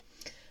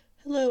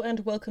Hello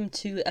and welcome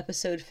to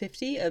episode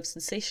 50 of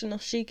Sensational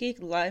She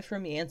Geek live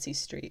from Yancey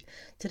Street.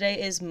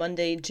 Today is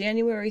Monday,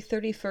 January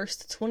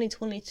 31st,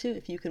 2022,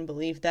 if you can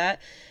believe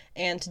that,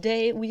 and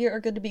today we are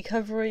going to be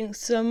covering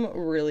some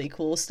really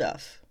cool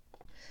stuff.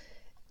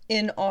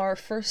 In our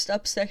first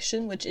up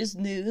section, which is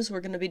news,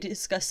 we're going to be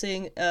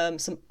discussing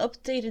some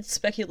updated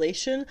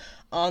speculation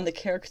on the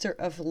character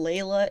of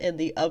Layla in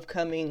the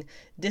upcoming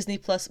Disney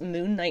Plus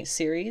Moon Knight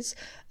series.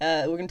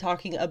 We're going to be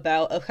talking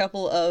about a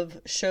couple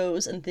of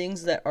shows and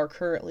things that are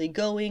currently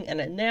going and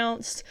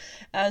announced,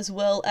 as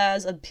well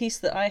as a piece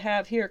that I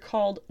have here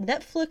called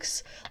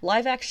Netflix,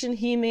 Live Action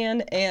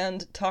He-Man,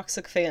 and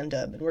Toxic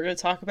Fandom. And we're going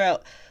to talk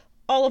about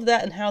all of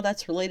that and how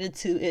that's related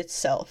to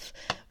itself.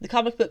 The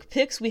comic book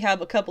picks, we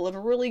have a couple of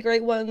really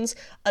great ones.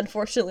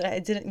 Unfortunately, I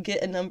didn't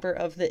get a number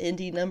of the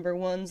indie number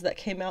ones that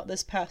came out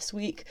this past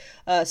week,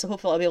 so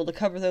hopefully I'll be able to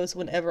cover those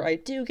whenever I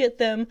do get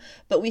them.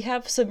 But we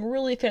have some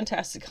really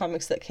fantastic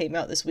comics that came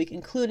out this week,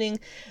 including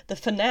the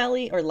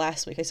finale, or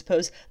last week I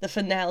suppose, the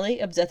finale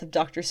of Death of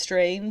Doctor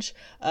Strange,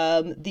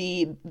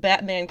 the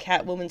Batman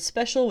Catwoman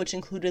special, which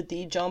included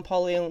the John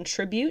Paul Leon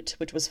tribute,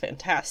 which was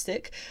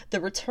fantastic,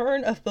 the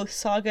return of both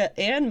Saga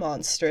and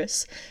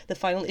Monstress, the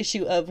final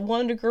issue of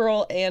Wonder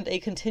Girl, and a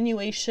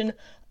continuation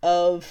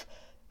of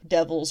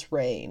Devil's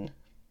Reign.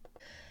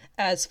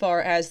 As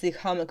far as the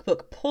comic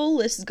book pull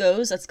list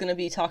goes, that's going to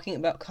be talking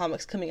about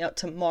comics coming out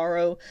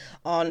tomorrow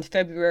on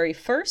February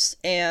 1st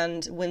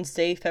and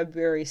Wednesday,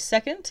 February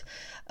 2nd.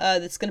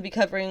 That's going to be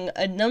covering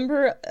a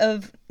number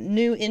of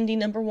new indie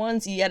number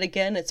ones. Yet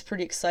again, it's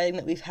pretty exciting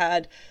that we've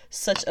had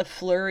such a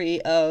flurry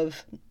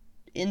of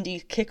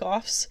indie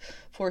kickoffs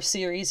for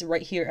series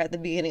right here at the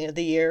beginning of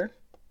the year.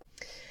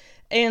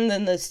 And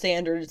then the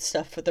standard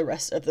stuff for the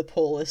rest of the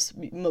poll is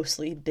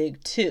mostly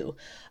big too.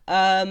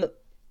 The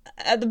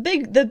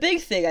big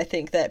thing I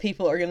think that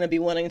people are going to be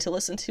wanting to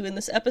listen to in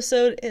this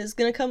episode is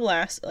going to come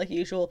last, like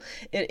usual.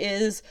 It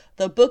is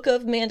the Book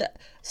of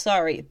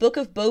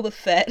Boba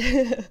Fett,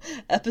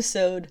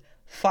 episode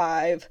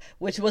 5,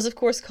 which was of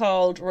course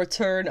called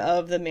Return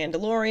of the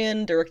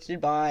Mandalorian,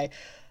 directed by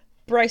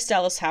Bryce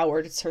Dallas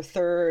Howard. It's her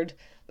third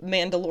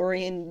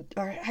Mandalorian,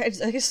 or I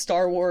guess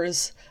Star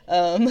Wars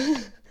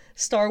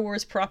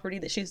property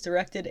that she's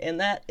directed, and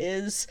that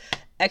is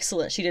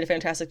excellent. She did a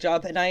fantastic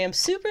job, and I am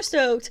super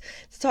stoked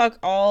to talk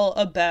all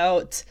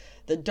about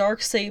the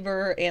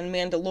Darksaber and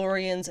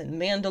Mandalorians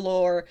and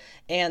Mandalore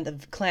and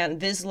the Clan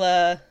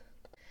Vizsla,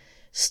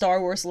 Star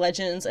Wars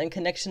legends and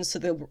connections to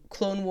the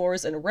Clone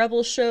Wars and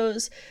Rebels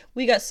shows.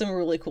 We got some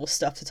really cool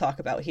stuff to talk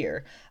about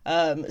here.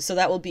 So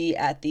that will be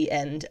at the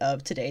end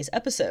of today's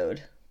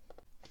episode.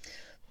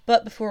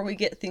 But before we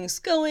get things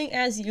going,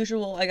 as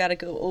usual, I gotta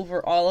go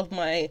over all of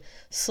my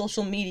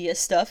social media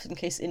stuff in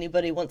case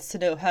anybody wants to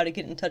know how to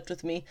get in touch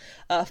with me.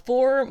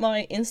 For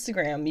my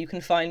Instagram, you can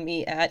find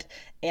me at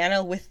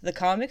Anna with the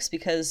Comics,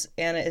 because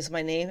Anna is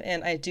my name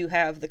and I do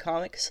have the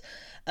comics.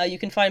 You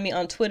can find me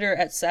on Twitter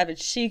at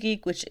Savage She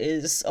Geek, which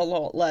is a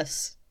lot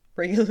less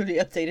regularly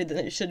updated than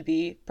it should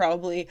be,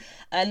 probably.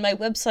 And my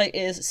website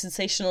is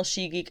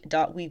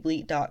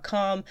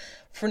sensationalshegeek.weebly.com.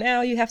 For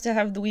now, you have to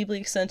have the Weebly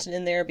extension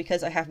in there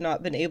because I have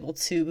not been able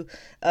to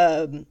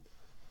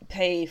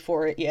pay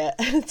for it yet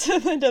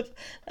to end up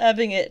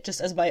having it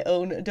just as my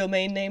own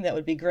domain name. That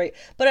would be great,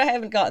 but I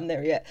haven't gotten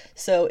there yet,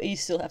 so you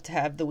still have to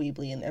have the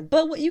Weebly in there.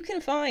 But what you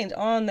can find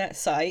on that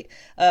site,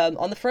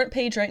 on the front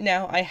page right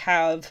now, I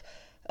have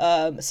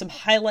some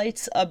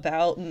highlights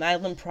about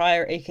Madeline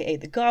Pryor, aka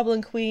the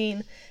Goblin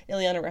Queen,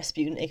 Ileana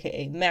Rasputin,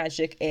 aka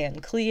Magic,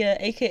 and Clea,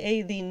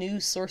 aka the new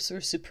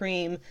Sorcerer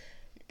Supreme,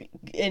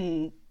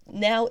 in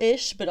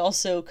now-ish, but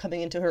also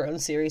coming into her own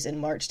series in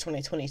March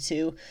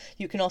 2022.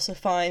 You can also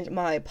find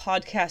my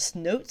podcast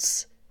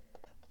notes,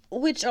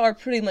 which are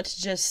pretty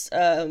much just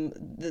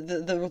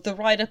the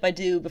write-up I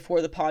do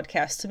before the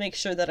podcast to make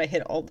sure that I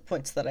hit all the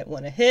points that I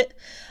want to hit,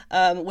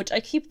 which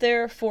I keep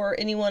there for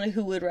anyone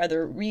who would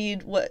rather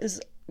read what is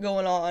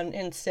going on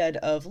instead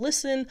of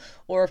listen,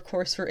 or of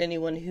course for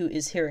anyone who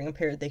is hearing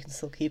impaired, they can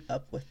still keep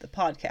up with the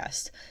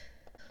podcast.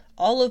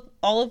 All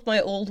of my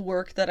old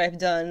work that I've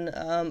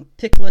done,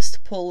 pick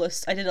list, pull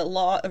list, I did a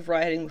lot of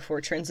writing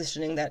before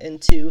transitioning that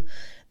into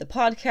the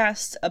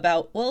podcast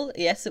about, well,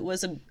 yes, it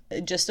was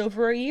just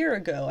over a year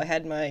ago. I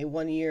had my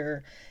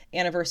 1-year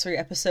anniversary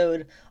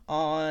episode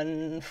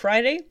on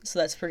Friday, so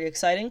that's pretty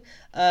exciting.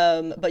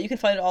 But you can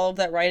find all of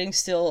that writing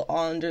still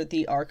under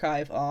the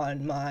archive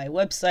on my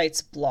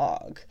website's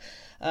blog.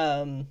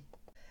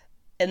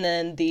 And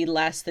then the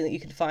last thing that you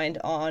can find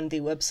on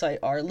the website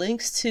are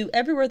links to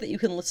everywhere that you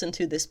can listen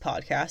to this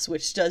podcast,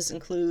 which does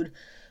include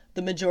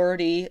the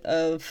majority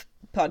of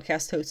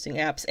podcast hosting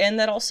apps, and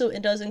that also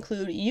it does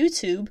include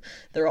YouTube.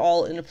 They're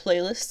all in a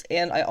playlist,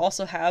 and I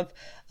also have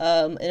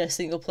in a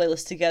single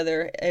playlist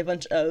together a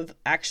bunch of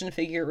action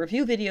figure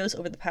review videos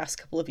over the past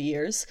couple of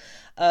years.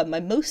 My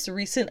most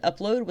recent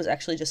upload was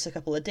actually just a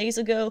couple of days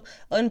ago,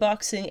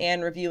 unboxing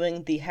and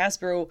reviewing the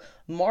Hasbro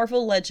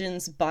Marvel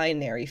Legends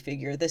binary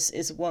figure. This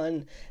is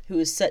one who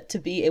is set to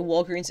be a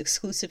Walgreens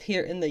exclusive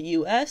here in the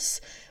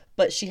US,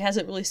 but she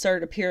hasn't really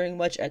started appearing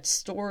much at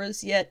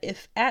stores yet,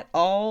 if at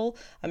all.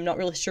 I'm not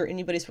really sure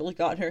anybody's really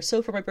gotten her.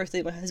 So for my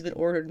birthday, my husband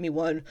ordered me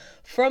one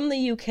from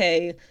the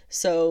UK,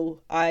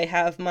 so I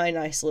have my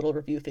nice little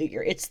review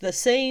figure. It's the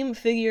same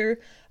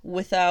figure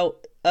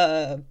without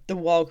the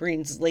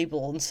Walgreens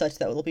label and such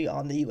that will be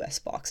on the US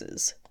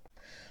boxes.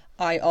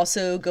 I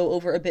also go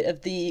over a bit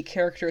of the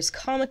character's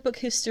comic book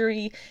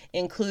history,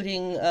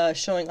 including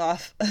showing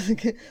off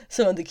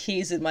some of the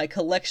keys in my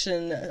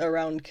collection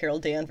around Carol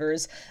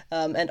Danvers,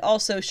 and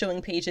also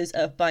showing pages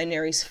of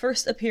Binary's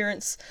first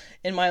appearance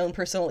in my own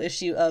personal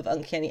issue of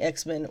Uncanny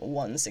X-Men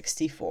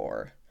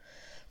 164.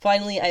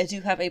 Finally, I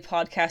do have a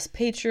podcast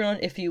Patreon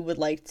if you would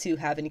like to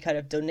have any kind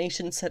of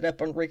donation set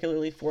up on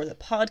regularly for the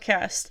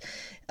podcast.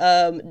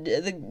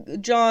 The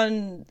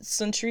John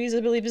Suntrese, I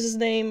believe is his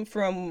name,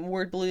 from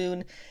Word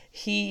Balloon,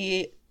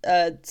 he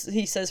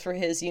says for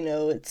his,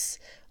 it's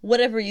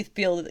whatever you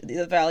feel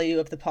the value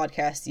of the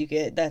podcast you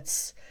get.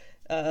 That's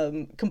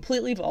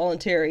completely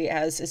voluntary,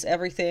 as is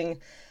everything.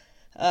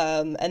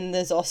 And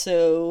there's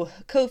also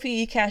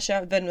Ko-fi, Cash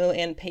App, Venmo,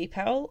 and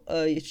PayPal,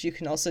 which you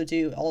can also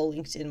do, all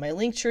linked in my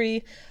link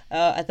tree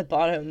at the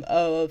bottom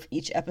of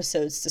each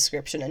episode's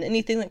description. And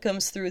anything that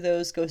comes through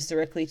those goes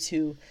directly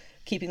to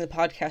keeping the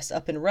podcast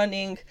up and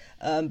running,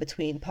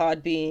 between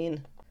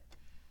Podbean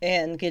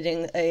and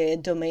getting a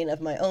domain of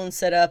my own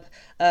set up,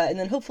 and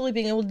then hopefully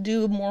being able to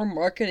do more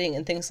marketing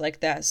and things like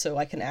that, so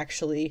I can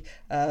actually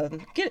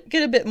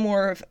get a bit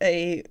more of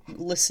a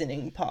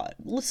listening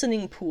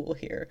pool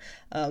here.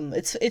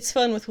 It's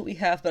fun with what we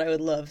have, but I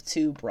would love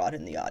to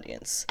broaden the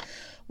audience.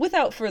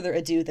 Without further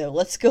ado, though,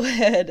 let's go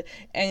ahead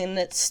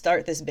and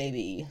start this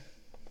baby.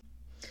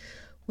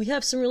 We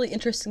have some really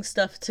interesting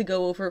stuff to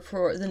go over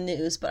for the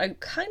news, but I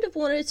kind of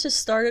wanted to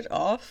start it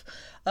off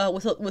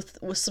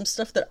with some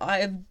stuff that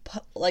I've,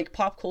 like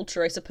pop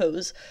culture, I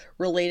suppose,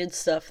 related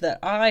stuff that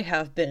I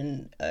have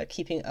been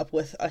keeping up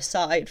with,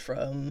 aside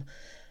from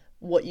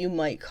what you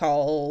might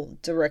call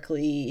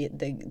directly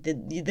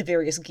the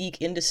various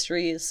geek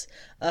industries.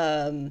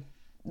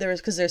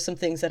 There's some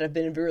things that have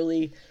been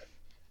really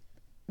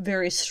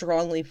very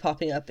strongly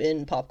popping up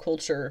in pop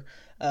culture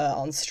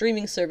on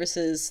streaming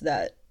services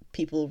that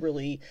people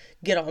really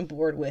get on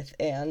board with,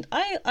 and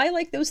I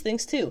like those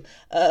things too.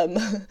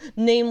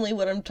 Namely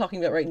what I'm talking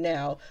about right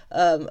now,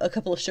 a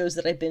couple of shows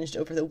that I binged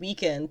over the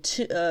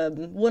weekend,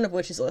 one of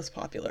which is less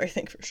popular, I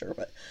think, for sure,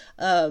 but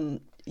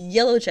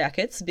Yellow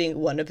Jackets being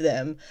one of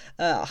them.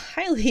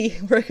 Highly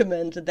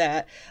recommend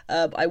that.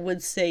 I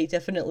would say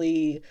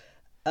definitely,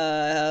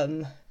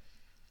 I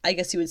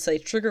guess you would say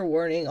trigger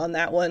warning on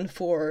that one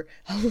for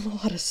a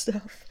lot of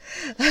stuff.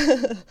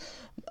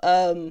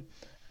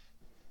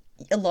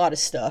 A lot of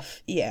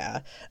stuff,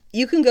 yeah.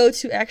 You can go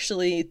to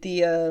actually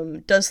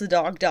the Does the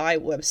Dog Die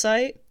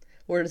website,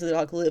 or Does the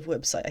Dog Live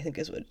website, I think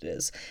is what it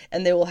is,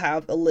 and they will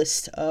have a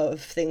list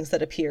of things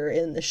that appear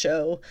in the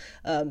show,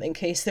 in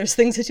case there's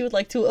things that you would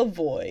like to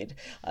avoid.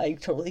 I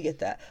totally get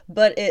that.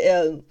 But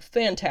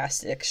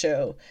fantastic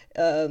show.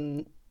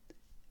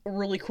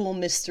 Really cool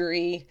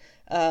mystery,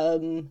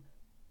 and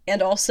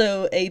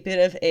also a bit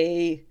of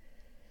a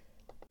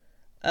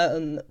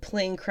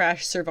plane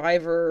crash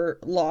survivor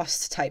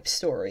lost type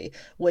story,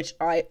 which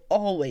I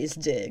always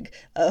dig.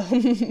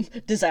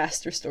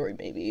 Disaster story,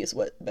 maybe, is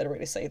what better way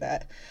to say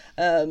that.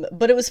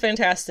 But it was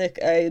fantastic.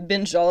 I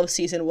binged all of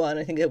season 1.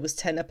 I think it was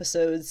 10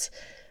 episodes,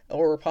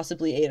 or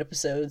possibly 8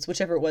 episodes,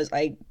 whichever it was.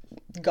 I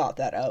got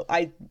that out.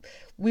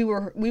 We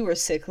were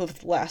sick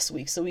last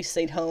week, so we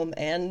stayed home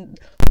and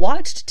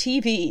watched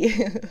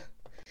TV.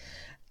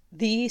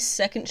 The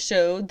second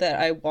show that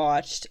I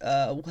watched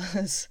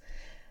was,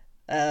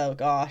 oh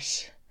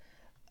gosh,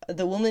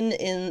 The Woman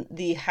in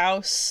the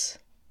House.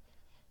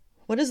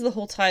 What is the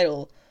whole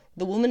title?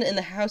 The Woman in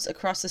the House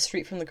Across the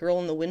Street from the Girl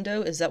in the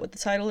Window? Is that what the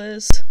title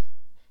is?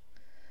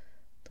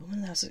 The Woman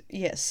in the House.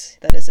 Yes,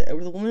 that is it.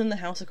 The Woman in the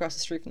House Across the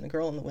Street from the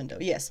Girl in the Window.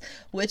 Yes,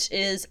 which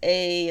is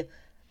a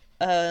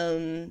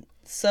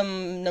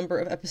some number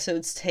of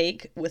episodes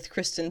take with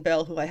Kristen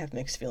Bell, who I have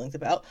mixed feelings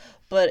about,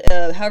 but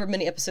however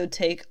many episode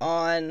take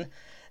on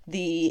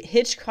the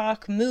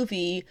Hitchcock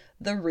movie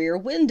The Rear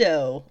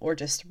Window, or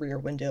just Rear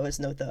Window, as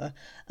no the,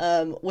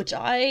 which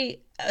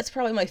it's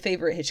probably my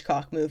favorite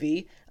Hitchcock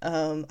movie.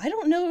 I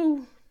don't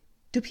know,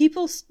 do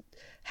people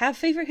have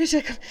favorite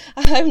Hitchcock?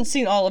 I haven't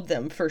seen all of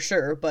them for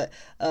sure, but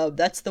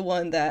that's the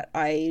one that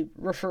I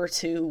refer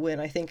to when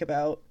I think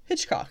about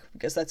Hitchcock,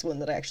 because that's one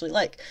that I actually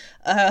like.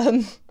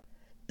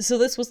 So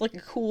this was like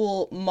a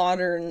cool,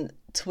 modern,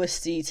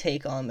 twisty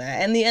take on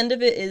that, and the end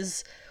of it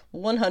is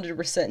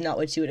 100% not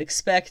what you would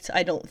expect.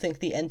 I don't think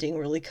the ending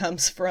really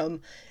comes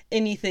from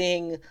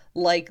anything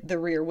like the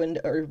Rear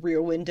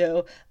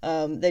Window.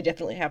 They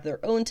definitely have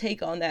their own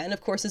take on that, and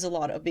of course there's a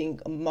lot of being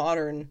a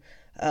modern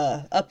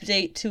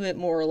update to it,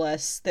 more or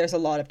less. There's a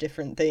lot of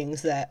different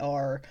things that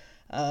are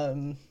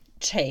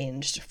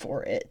changed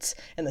for it,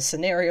 and the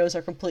scenarios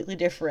are completely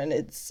different.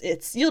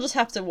 It's you'll just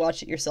have to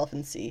watch it yourself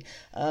and see.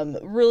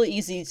 Really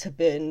easy to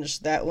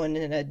binge that one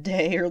in a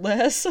day or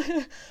less.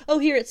 Oh,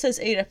 here it says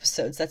 8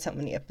 episodes. That's how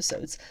many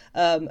episodes.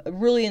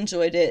 Really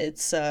enjoyed it.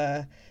 It's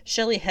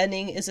Shelley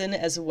Henning is in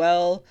it as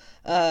well.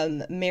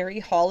 Mary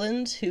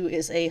Holland, who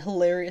is a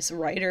hilarious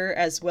writer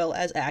as well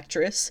as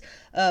actress.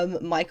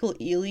 Michael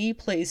Ealy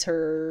plays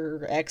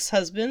her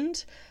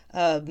ex-husband.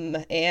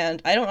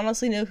 And I don't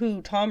honestly know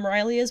who Tom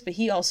Riley is, but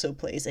he also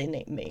plays a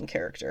main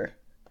character.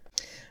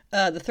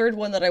 The third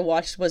one that I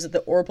watched was The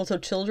Orbital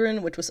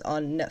Children, which was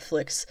on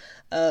Netflix.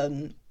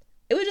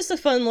 It was just a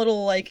fun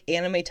little, like,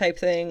 anime type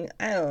thing.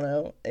 I don't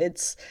know.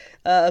 It's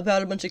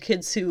about a bunch of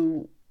kids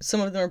who,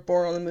 some of them are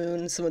born on the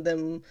moon, some of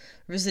them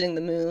visiting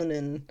the moon,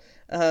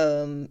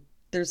 and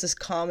there's this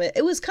comet.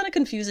 It was kind of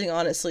confusing,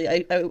 honestly.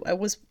 I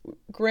was,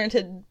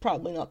 granted,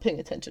 probably not paying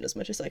attention as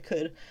much as I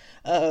could,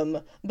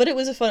 but it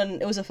was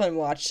a fun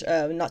watch.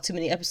 Not too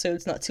many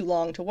episodes, not too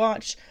long to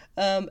watch,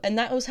 and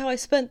that was how I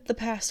spent the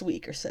past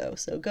week or so.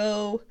 So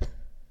go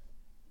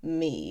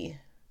me.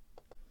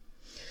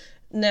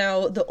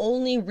 Now, the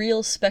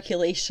only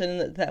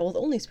speculation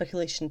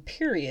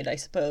period, I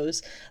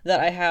suppose, that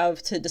I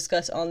have to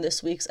discuss on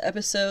this week's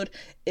episode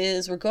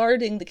is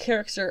regarding the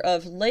character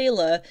of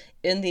Layla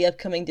in the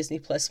upcoming Disney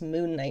Plus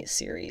Moon Knight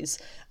series.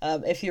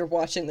 If you're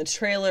watching the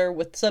trailer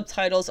with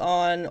subtitles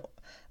on,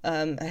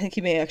 I think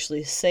he may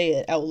actually say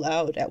it out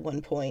loud at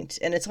one point,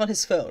 and it's on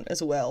his phone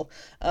as well.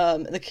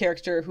 The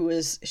character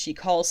she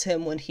calls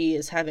him when he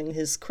is having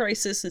his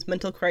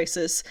mental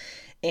crisis,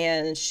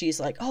 and she's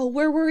like, "Oh,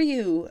 where were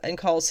you?" and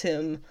calls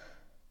him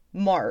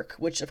Mark,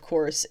 which of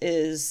course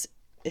is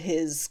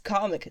his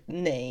comic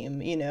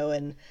name,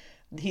 and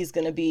he's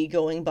going to be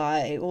going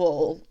by,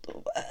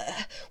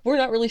 we're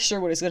not really sure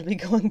what he's going to be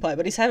going by,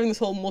 but he's having this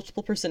whole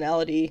multiple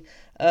personality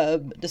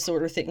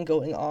disorder thing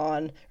going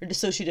on, or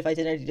dissociative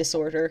identity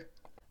disorder.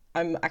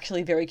 I'm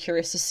actually very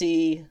curious to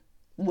see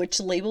which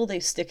label they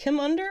stick him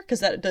under,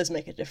 because that does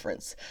make a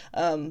difference.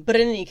 But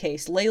in any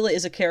case, Layla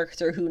is a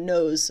character who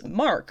knows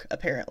Mark,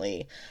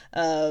 apparently.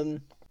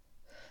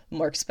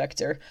 Mark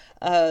Spector.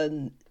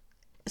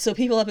 So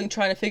people have been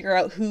trying to figure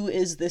out who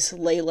is this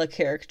Layla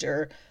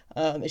character.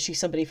 Is she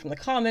somebody from the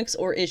comics,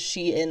 or is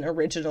she an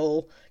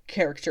original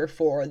character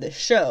for the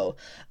show?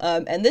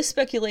 And this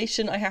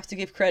speculation, I have to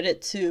give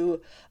credit to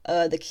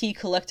the Key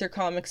Collector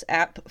Comics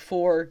app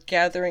for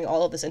gathering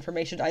all of this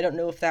information. I don't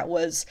know if that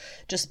was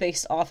just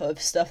based off of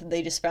stuff that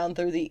they just found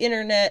through the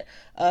internet,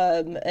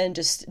 and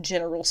just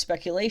general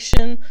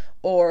speculation,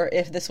 or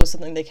if this was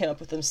something they came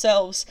up with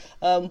themselves.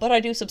 But I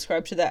do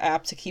subscribe to that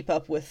app to keep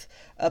up with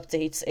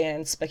updates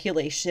and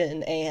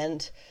speculation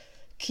and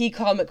key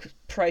comic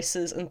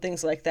prices and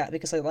things like that,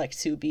 because I like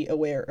to be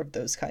aware of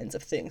those kinds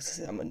of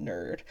things. I'm a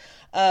nerd.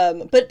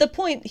 But the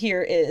point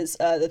here is,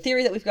 the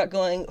theory that we've got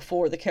going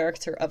for the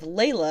character of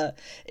Layla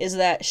is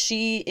that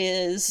she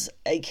is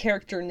a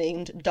character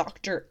named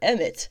Dr.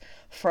 Emmett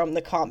from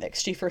the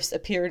comics. She first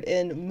appeared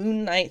in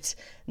Moon Knight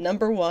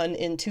 #1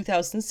 in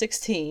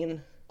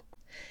 2016.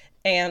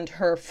 And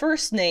her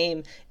first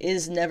name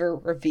is never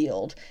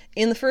revealed.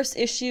 In the first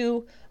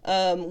issue,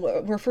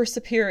 her first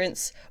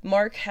appearance,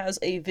 Mark has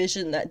a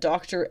vision that of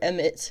Dr.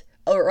 Emmett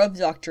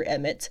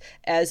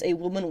as a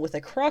woman with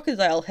a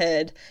crocodile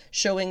head,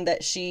 showing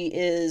that she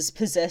is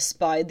possessed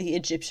by the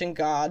Egyptian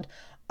god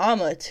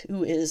Ammit,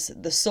 who is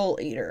the Soul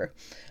Eater.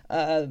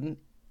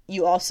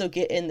 You also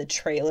get in the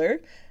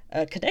trailer,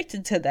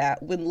 connected to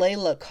that, when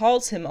Layla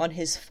calls him on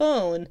his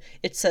phone,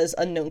 it says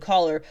unknown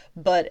caller,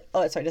 but,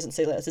 it doesn't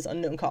say that, it says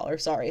unknown caller,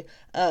 sorry,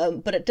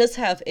 but it does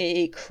have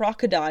a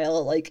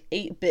crocodile, like,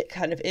 8-bit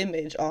kind of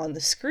image on the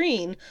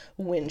screen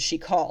when she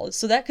calls,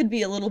 so that could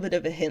be a little bit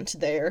of a hint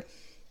there.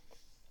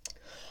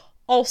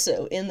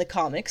 Also, in the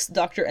comics,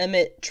 Dr.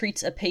 Emmett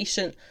treats a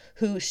patient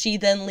who she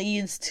then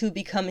leads to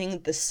becoming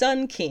the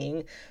Sun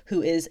King,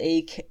 who is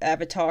a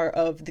avatar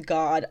of the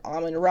god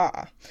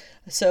Amun-Ra.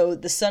 So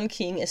the Sun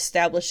King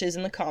establishes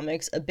in the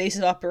comics a base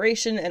of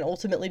operation and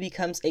ultimately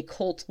becomes a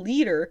cult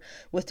leader,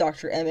 with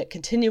Dr. Emmett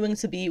continuing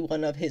to be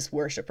one of his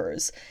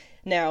worshippers.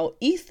 Now,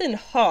 Ethan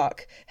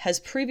Hawke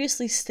has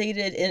previously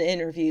stated in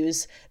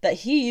interviews that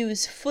he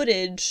used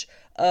footage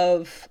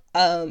of,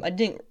 I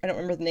don't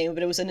remember the name,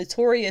 but it was a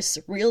notorious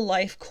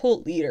real-life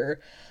cult leader,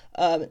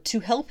 to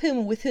help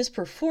him with his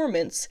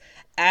performance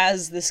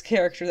as this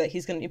character that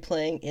he's going to be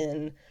playing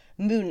in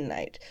Moon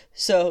Knight.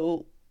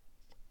 So,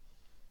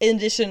 in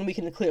addition, we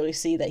can clearly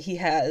see that he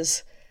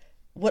has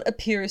what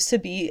appears to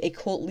be a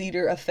cult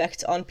leader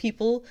effect on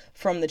people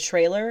from the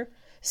trailer.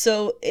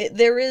 So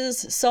there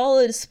is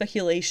solid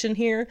speculation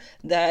here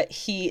that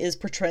he is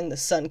portraying the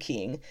Sun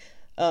King,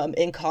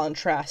 in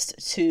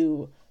contrast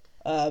to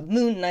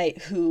Moon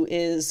Knight, who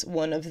is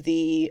one of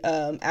the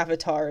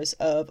avatars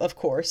of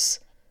course,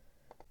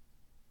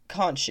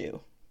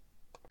 Khonshu.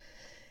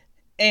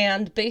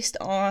 And based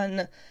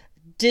on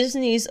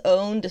Disney's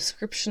own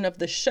description of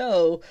the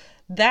show,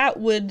 that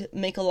would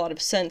make a lot of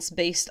sense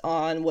based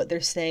on what they're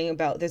saying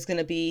about there's going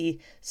to be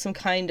some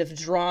kind of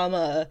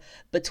drama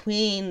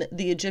between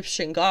the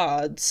Egyptian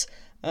gods,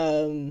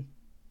 the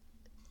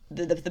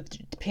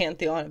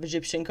pantheon of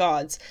Egyptian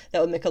gods.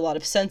 That would make a lot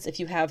of sense if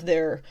you have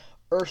their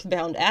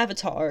earthbound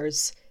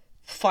avatars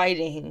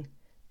fighting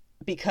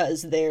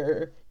because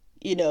they're,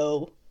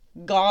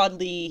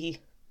 godly.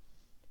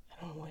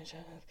 I don't know what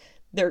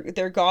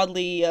they're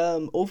godly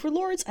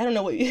overlords. I don't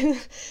know what you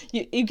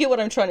get what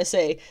I'm trying to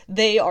say.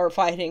 They are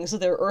fighting, so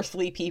they're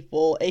earthly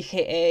people,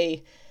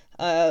 aka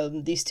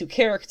these two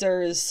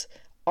characters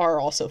are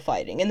also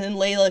fighting. And then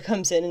Layla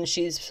comes in, and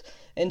she's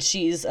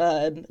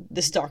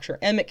this Dr.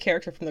 Emmett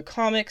character from the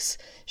comics.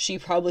 She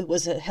probably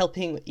was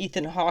helping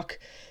Ethan Hawke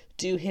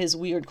do his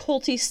weird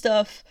culty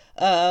stuff,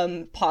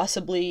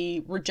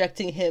 possibly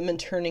rejecting him and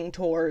turning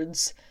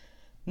towards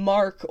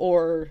Mark,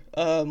 or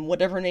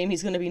whatever name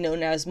he's going to be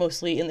known as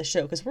mostly in the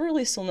show, because we're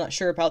really still not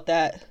sure about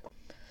that.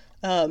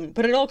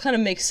 But it all kind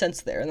of makes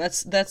sense there, and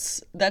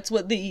that's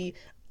what the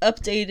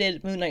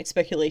updated Moon Knight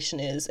speculation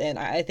is, and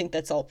I think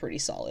that's all pretty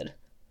solid.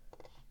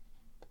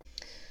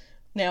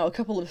 Now, a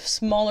couple of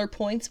smaller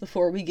points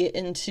before we get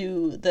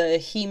into the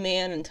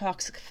He-Man and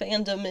Toxic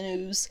Fandom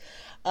news.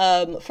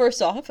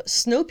 First off,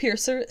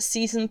 Snowpiercer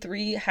Season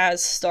 3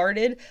 has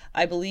started.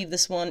 I believe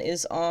this one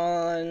is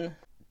on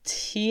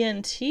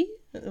TNT?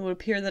 It would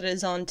appear that it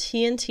is on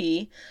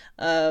TNT.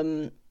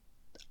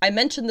 I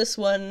mentioned this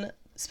one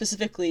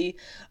specifically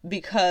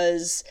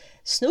because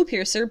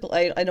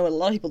Snowpiercer, I know a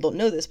lot of people don't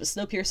know this, but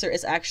Snowpiercer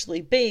is actually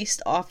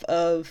based off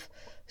of,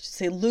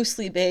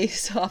 loosely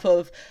based off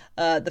of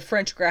the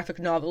French graphic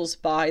novels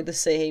by the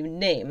same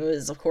name. It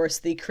was, of course,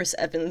 the Chris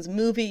Evans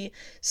movie.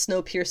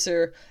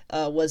 Snowpiercer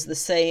was the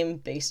same,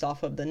 based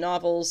off of the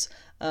novels,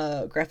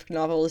 graphic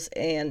novels,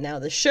 and now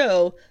the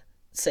show,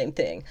 same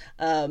thing.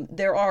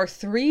 There are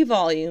 3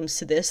 volumes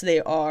to this. They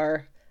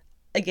are,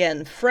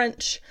 again,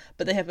 French,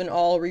 but they have been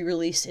all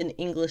re-released in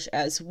English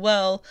as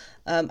well.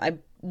 I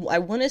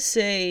want to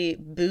say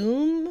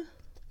Boom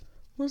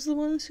was the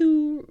ones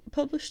who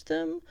published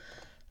them.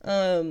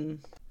 Not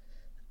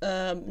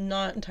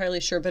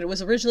entirely sure, but it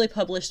was originally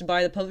published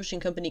by the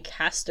publishing company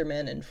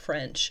Casterman in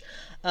French.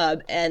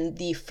 And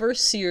the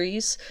first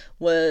series,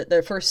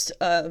 their first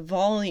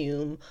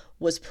volume,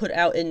 was put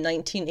out in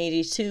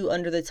 1982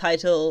 under the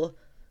title,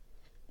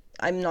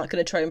 I'm not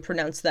going to try and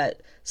pronounce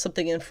that,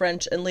 something in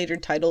French, and later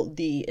titled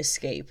The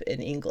Escape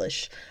in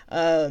English.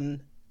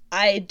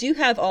 I do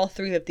have all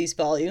 3 of these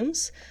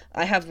volumes.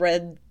 I have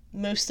read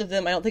most of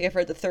them. I don't think I've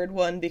read the 3rd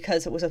one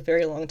because it was a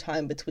very long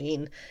time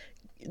between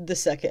the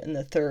 2nd and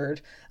the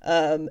 3rd.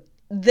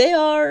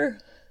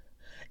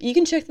 You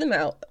can check them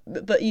out,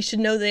 but you should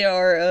know they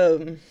are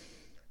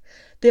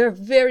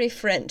very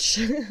French.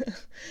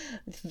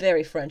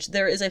 Very French.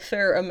 There is a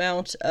fair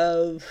amount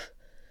of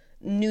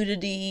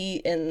nudity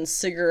and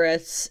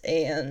cigarettes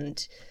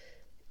and,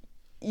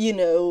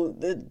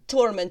 the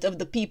torment of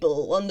the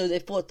people under the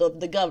foot of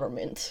the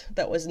government.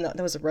 That was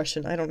a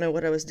Russian. I don't know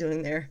what I was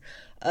doing there.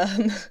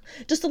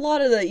 Just a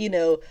lot of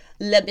the,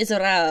 Les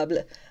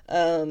Miserables,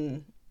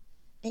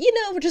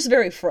 just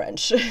very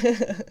French.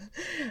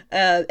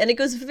 And it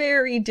goes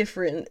very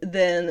different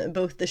than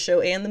both the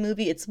show and the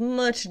movie. It's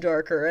much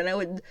darker, and I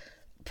would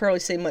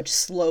probably say much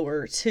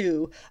slower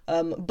too,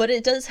 but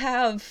it does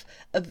have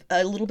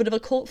a little bit of a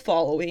cult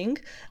following,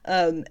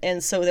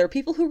 and so there are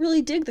people who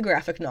really dig the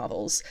graphic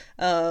novels.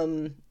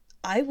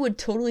 I would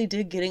totally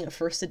dig getting a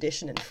first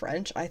edition in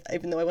French.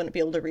 Even though I wouldn't be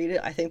able to read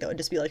it, I think that would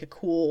just be like a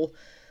cool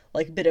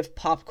bit of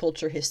pop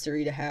culture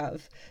history to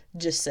have,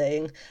 just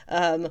saying.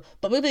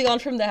 But moving on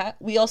from that,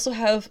 we also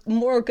have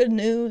more good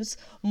news.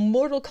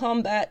 Mortal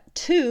Kombat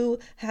 2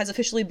 has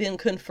officially been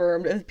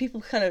confirmed.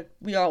 People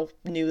we all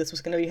knew this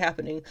was going to be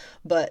happening,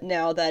 but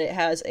now that it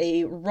has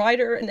a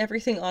writer and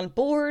everything on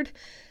board,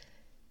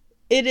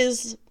 it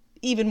is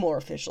even more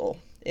official.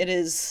 It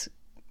is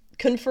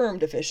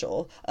confirmed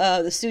official.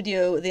 The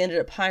studio, they ended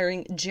up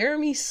hiring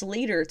Jeremy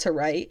Slater to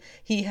write.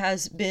 He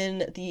has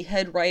been the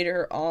head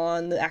writer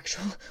on the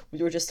actual,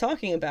 we were just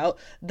talking about,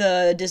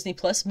 the Disney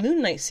Plus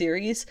Moon Knight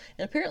series,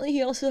 and apparently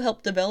he also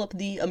helped develop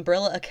the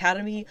Umbrella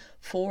Academy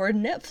for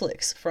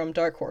Netflix from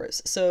Dark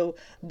Horse. So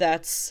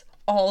that's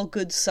all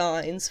good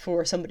signs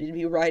for somebody to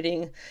be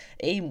writing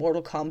a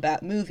Mortal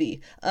Kombat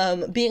movie.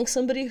 Being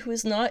somebody who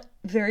is not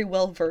very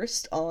well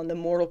versed on the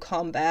Mortal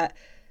Kombat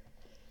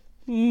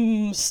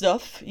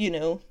stuff,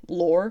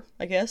 lore,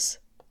 I guess,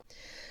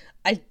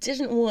 I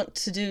didn't want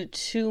to do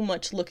too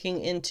much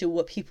looking into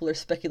what people are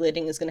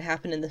speculating is going to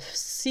happen in the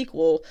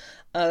sequel,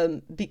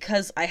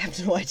 because I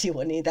have no idea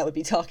what any of that would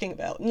be talking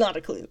about. Not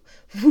a clue.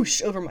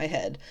 Whoosh, over my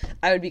head.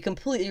 I would be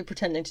completely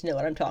pretending to know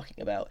what I'm talking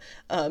about,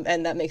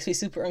 and that makes me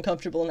super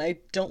uncomfortable, and I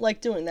don't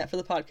like doing that for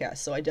the podcast,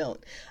 so I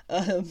don't.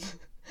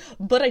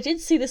 But I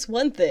did see this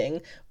one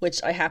thing,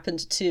 which I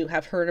happened to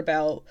have heard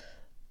about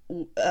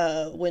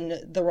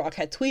when The Rock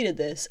had tweeted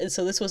this, and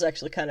so this was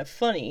actually kind of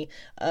funny,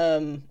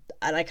 and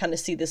I kind of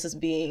see this as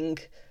being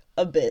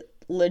a bit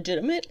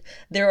legitimate.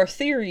 There are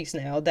theories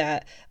now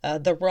that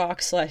The Rock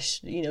 /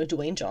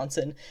 Dwayne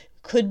Johnson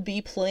could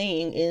be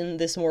playing in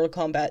this Mortal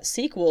Kombat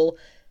sequel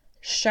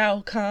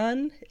Shao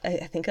Kahn. I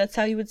think that's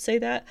how you would say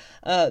that,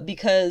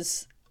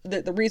 because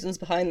the reasons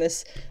behind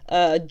this,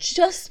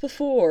 just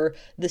before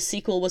the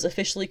sequel was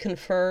officially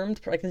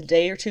confirmed, like a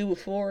day or two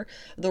before,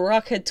 The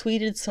Rock had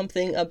tweeted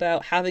something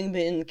about having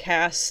been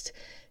cast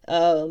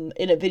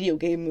in a video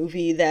game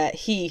movie that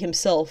he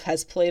himself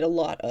has played a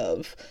lot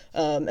of.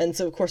 And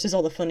so, of course, there's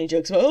all the funny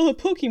jokes about, oh,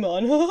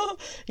 Pokemon,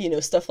 you know,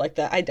 stuff like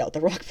that. I doubt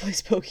The Rock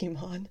plays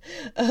Pokemon.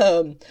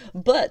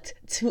 But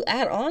to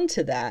add on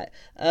to that,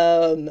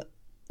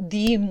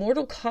 the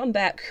Mortal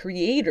Kombat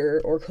creator,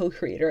 or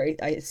co-creator,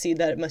 I see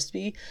that it must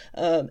be,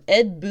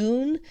 Ed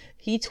Boon,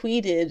 he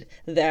tweeted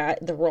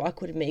that The Rock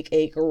would make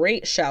a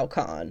great Shao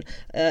Kahn.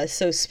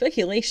 So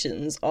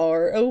speculations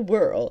are a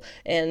whirl,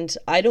 and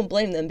I don't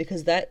blame them,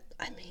 because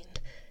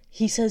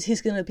he says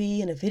he's gonna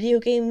be in a video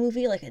game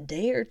movie like a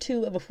day or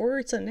two before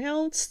it's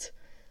announced.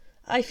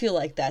 I feel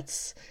like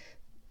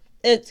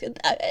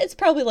it's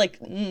probably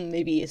like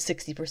maybe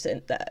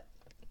 60% that.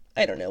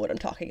 I don't know what I'm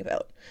talking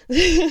about.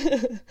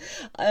 Do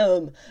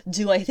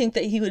I think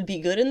that he would be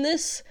good in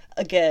this?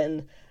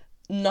 Again,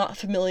 not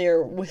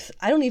familiar with...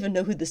 I don't even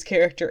know who this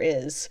character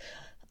is.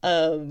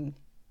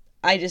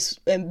 I just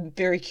am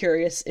very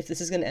curious if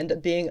this is going to end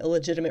up being a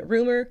legitimate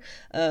rumor,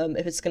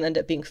 if it's going to end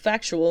up being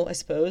factual, I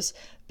suppose,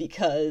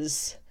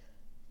 because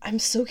I'm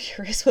so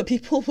curious what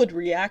people would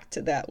react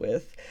to that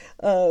with.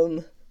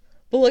 But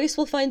I guess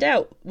we'll find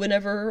out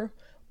whenever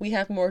we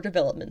have more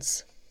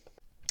developments.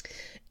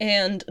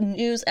 And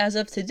news as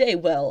of today,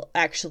 well,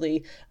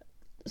 actually,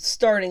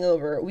 starting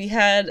over, we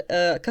had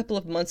a couple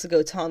of months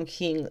ago, Tom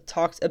King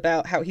talked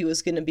about how he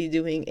was going to be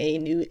doing a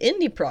new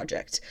indie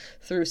project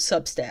through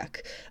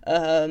Substack,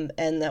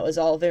 and that was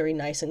all very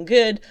nice and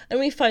good,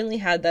 and we finally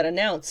had that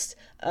announced.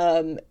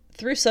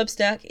 Through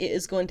Substack, it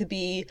is going to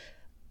be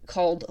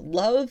called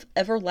Love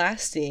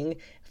Everlasting,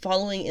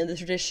 following in the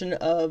tradition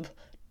of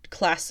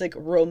classic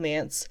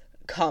romance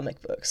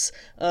comic books.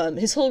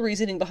 His whole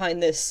reasoning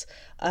behind this,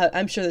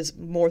 I'm sure there's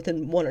more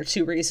than one or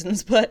two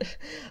reasons, but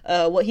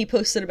what he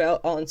posted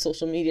about on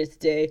social media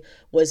today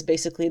was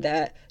basically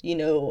that, you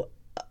know,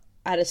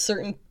 at a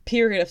certain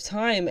period of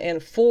time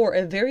and for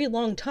a very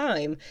long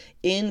time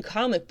in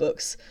comic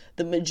books,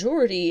 the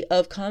majority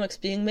of comics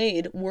being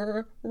made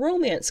were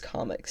romance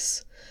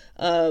comics.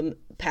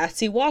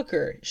 Patsy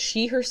Walker,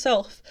 she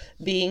herself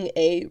being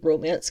a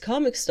romance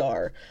comic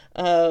star.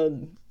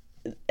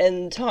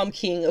 And Tom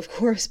King, of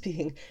course,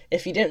 being,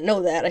 if you didn't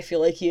know that, I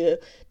feel like you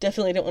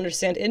definitely don't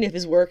understand any of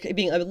his work,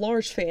 being a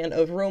large fan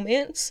of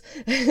romance.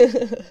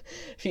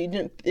 If you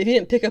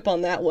didn't pick up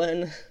on that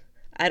one,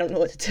 I don't know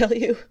what to tell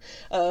you.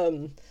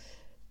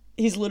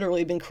 He's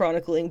literally been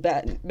chronicling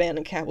Batman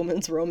and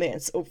Catwoman's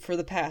romance for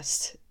the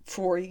past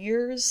 4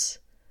 years.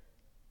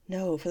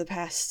 No, for the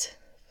past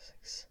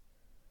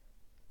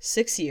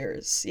 6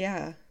 years,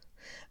 yeah.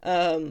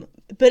 But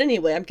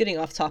anyway, I'm getting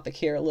off topic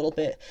here a little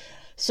bit.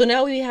 So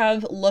now we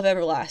have Love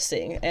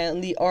Everlasting,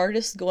 and the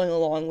artist going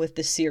along with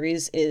this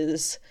series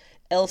is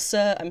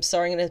Elsa, I'm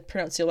sorry I'm going to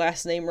pronounce your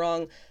last name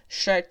wrong,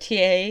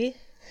 Chartier.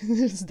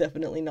 It's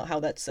definitely not how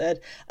that's said.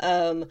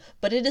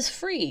 But it is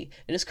free.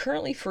 It is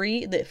currently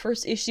free. The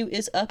first issue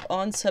is up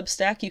on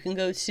Substack. You can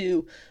go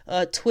to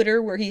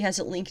Twitter, where he has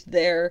it linked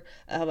there.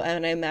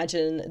 And I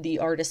imagine the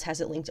artist has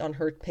it linked on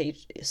her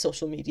page,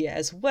 social media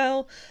as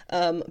well.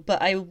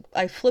 But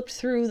I flipped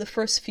through the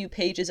first few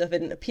pages of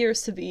it, and it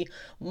appears to be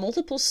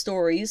multiple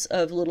stories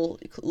of little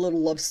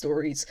love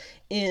stories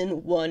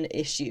in one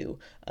issue.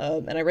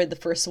 And I read the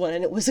first one,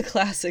 and it was a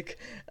classic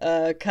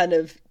kind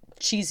of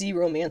cheesy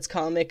romance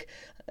comic,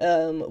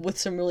 with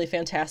some really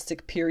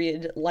fantastic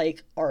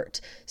period-like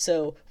art.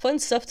 So, fun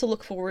stuff to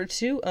look forward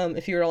to,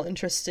 if you're all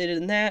interested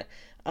in that.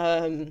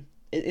 It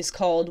is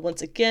called,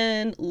 once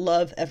again,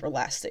 Love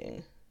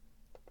Everlasting.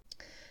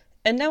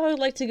 And now I would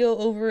like to go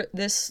over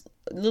this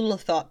little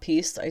thought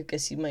piece, I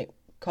guess you might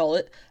call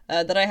it,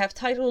 that I have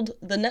titled,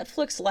 The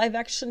Netflix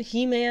Live-Action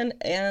He-Man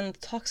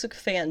and Toxic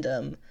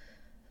Fandom.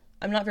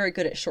 I'm not very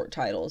good at short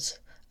titles.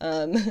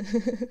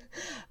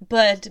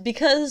 But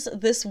because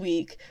this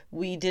week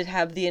we did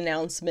have the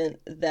announcement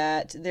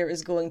that there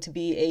is going to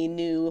be a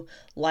new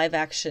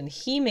live-action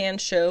He-Man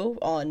show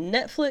on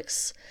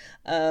Netflix,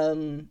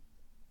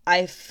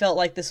 I felt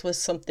like this was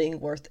something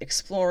worth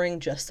exploring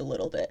just a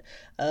little bit.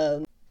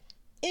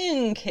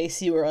 In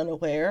case you were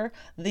unaware,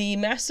 the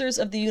Masters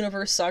of the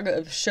Universe saga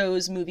of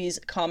shows, movies,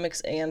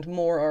 comics, and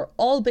more are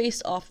all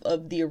based off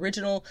of the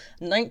original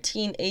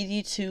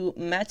 1982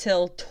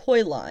 Mattel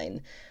toy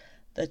line.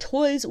 The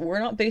toys were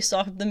not based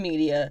off of the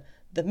media.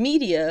 The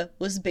media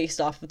was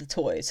based off of the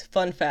toys.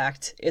 Fun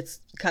fact,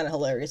 it's kind of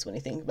hilarious when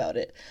you think about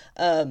it.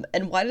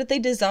 And why did they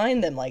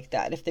design them like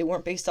that? If they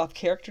weren't based off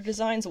character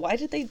designs, why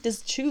did they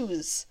just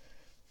choose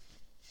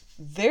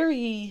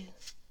very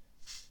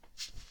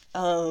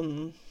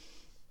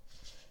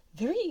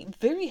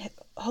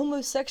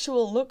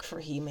homosexual look for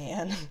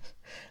He-Man?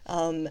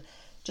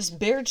 Just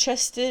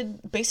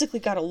bare-chested, basically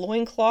got a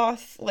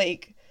loincloth,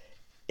 like,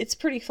 it's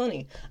pretty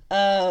funny.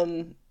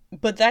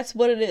 But that's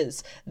what it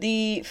is.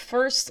 The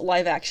first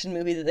live action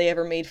movie that they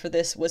ever made for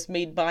this was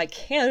made by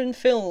Cannon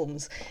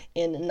Films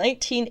in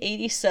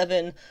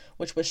 1987,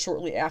 which was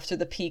shortly after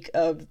the peak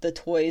of the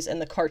toys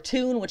and the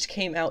cartoon, which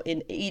came out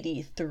in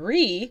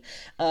 83.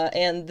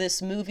 And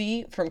this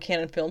movie from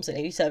Cannon Films in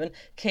 87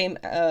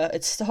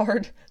 it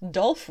starred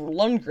Dolph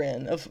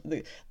Lundgren, of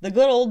the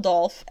good old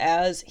Dolph,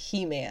 as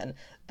He-Man.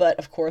 But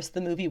of course, the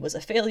movie was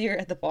a failure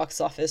at the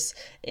box office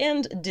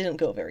and didn't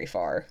go very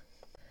far.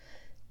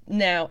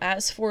 Now,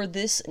 as for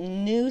this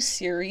new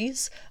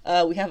series,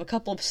 we have a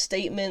couple of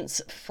statements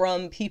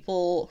from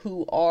people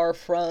who are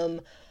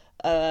from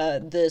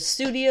the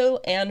studio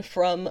and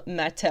from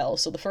Mattel.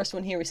 So the first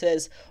one here, he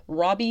says,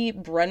 Robbie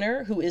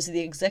Brenner, who is the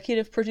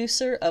executive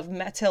producer of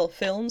Mattel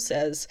Films,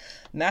 says,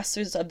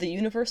 Masters of the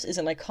Universe is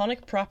an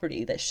iconic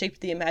property that shaped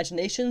the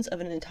imaginations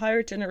of an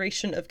entire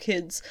generation of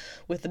kids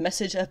with the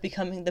message of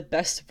becoming the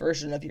best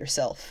version of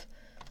yourself.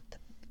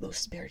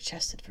 Most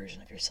bare-chested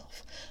version of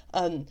yourself.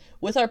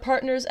 With our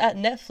partners at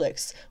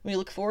Netflix, we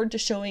look forward to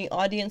showing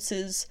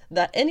audiences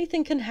that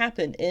anything can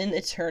happen in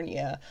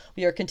Eternia.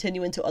 We are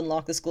continuing to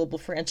unlock this global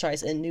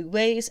franchise in new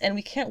ways, and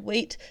we can't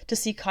wait to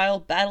see Kyle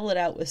battle it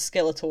out with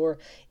Skeletor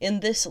in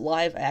this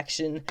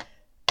live-action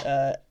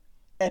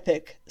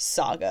epic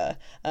saga.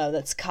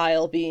 That's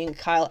Kyle being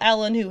Kyle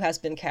Allen, who has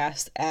been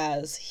cast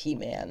as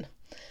He-Man.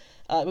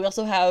 We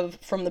also have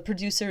from the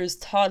producers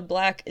Todd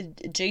Black,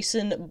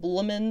 Jason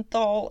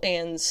Blumenthal,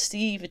 and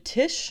Steve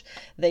Tisch.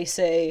 They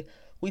say,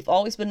 we've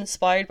always been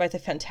inspired by the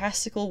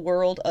fantastical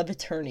world of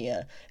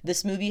Eternia.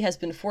 This movie has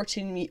been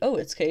 14 Oh,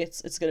 it's okay.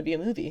 It's going to be a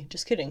movie.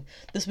 Just kidding.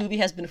 This movie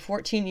has been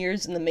 14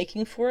 years in the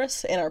making for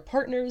us and our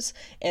partners,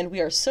 and we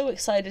are so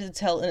excited to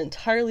tell an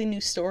entirely new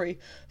story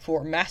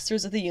for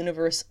Masters of the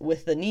Universe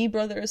with the Nee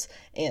brothers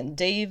and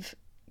Dave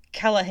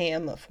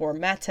Callaham for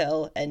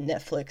Mattel and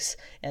Netflix,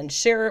 and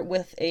share it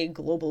with a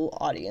global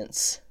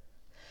audience.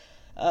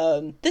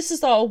 This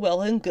is all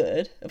well and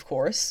good, of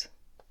course,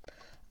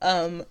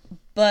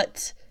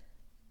 but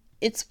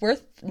it's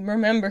worth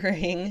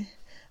remembering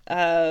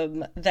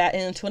that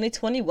in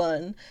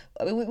 2021,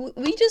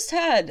 we just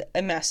had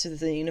a Masters of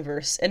the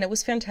Universe, and it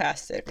was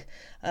fantastic.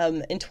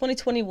 In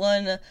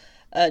 2021,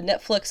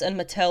 Netflix and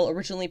Mattel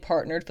originally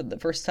partnered for the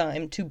first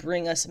time to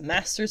bring us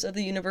Masters of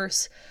the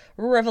Universe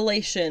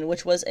Revelation,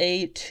 which was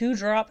a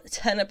 2-drop,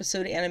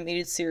 10-episode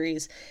animated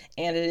series,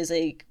 and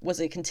it was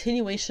a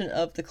continuation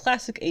of the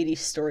classic 80s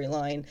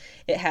storyline.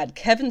 It had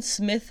Kevin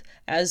Smith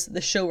as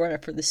the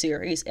showrunner for the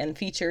series and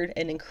featured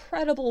an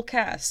incredible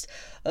cast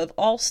of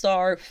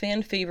all-star,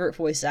 fan-favorite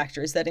voice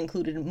actors that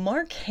included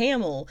Mark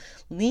Hamill,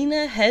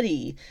 Lena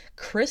Headey,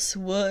 Chris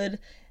Wood,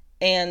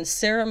 and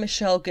Sarah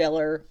Michelle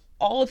Gellar,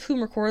 all of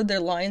whom recorded their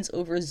lines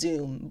over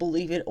Zoom,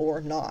 believe it or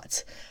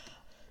not.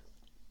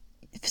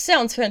 It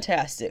sounds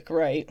fantastic,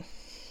 right?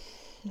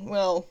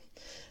 Well,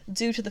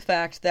 due to the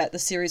fact that the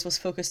series was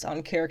focused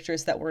on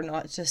characters that were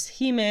not just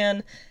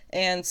He-Man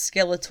and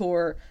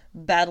Skeletor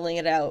battling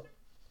it out,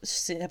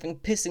 having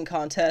pissing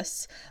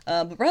contests,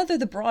 but rather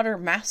the broader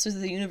Masters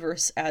of the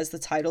Universe, as the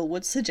title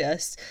would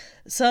suggest,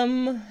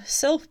 some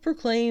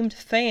self-proclaimed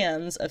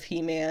fans of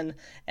He-Man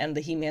and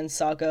the He-Man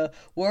saga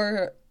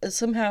were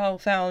somehow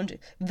found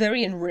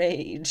very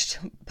enraged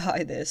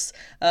by this.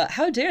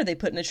 How dare they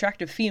put an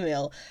attractive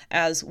female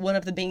as one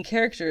of the main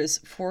characters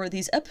for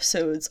these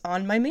episodes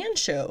on my man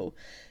show?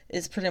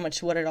 Is pretty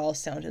much what it all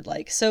sounded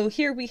like. So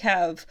here we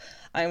have,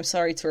 I am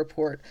sorry to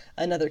report,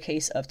 another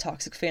case of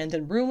toxic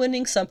fandom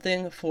ruining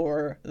something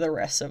for the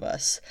rest of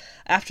us.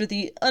 After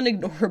the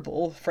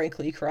unignorable,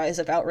 frankly, cries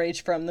of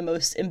outrage from the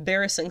most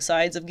embarrassing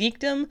sides of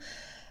geekdom,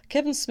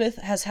 Kevin Smith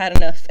has had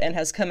enough and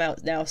has come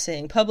out now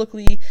saying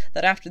publicly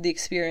that after the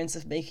experience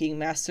of making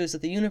Masters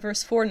of the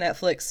Universe for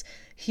Netflix,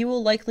 he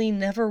will likely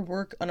never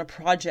work on a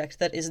project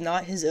that is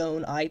not his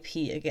own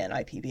IP again,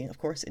 IP being, of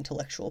course,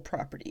 intellectual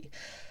property.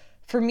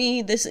 For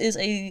me, this is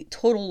a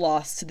total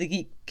loss to the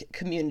geek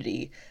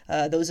community.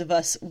 Those of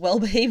us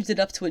well-behaved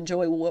enough to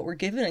enjoy what we're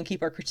given and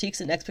keep our critiques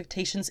and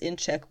expectations in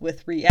check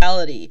with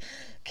reality.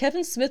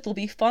 Kevin Smith will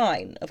be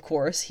fine, of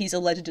course. He's a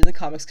legend in the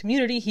comics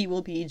community. He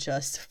will be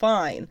just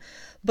fine.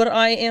 But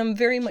I am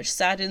very much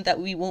saddened that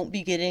we won't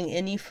be getting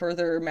any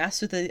further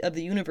Masters of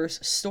the Universe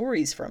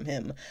stories from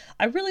him.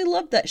 I really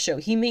loved that show.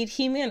 He made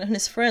He-Man and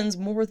his friends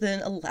more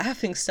than a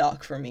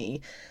laughingstock for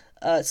me.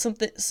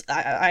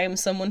 I am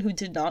someone who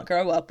did not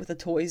grow up with the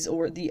toys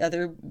or the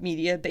other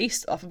media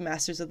based off of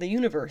Masters of the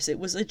Universe. It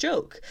was a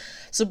joke.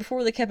 So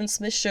before the Kevin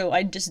Smith show,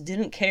 I just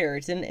didn't care.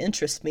 It didn't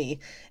interest me.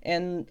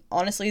 And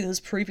honestly, those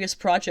previous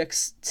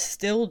projects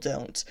still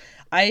don't.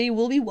 I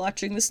will be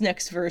watching this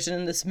next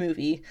version, this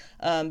movie,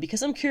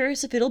 because I'm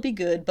curious if it'll be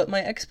good, but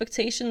my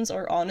expectations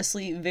are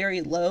honestly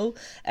very low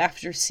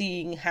after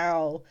seeing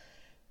how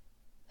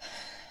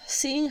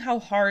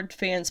hard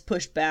fans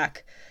pushed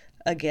back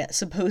against,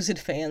 supposed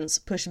fans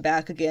push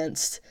back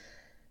against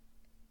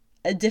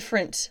a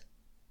different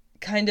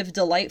kind of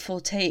delightful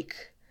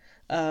take.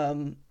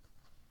 And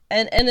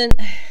then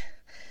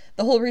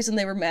the whole reason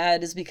they were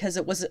mad is because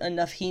it wasn't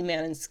enough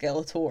He-Man and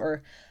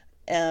Skeletor.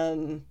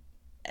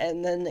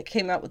 and then it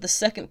came out with the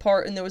second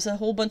part, and there was a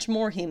whole bunch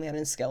more He-Man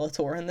and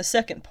Skeletor in the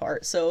second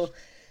part, so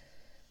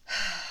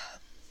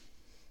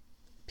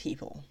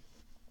people.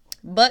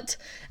 But,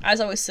 as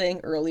I was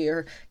saying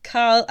earlier,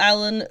 Kyle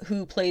Allen,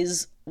 who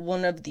plays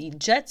one of the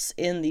Jets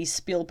in the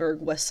Spielberg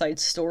West Side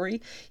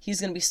Story,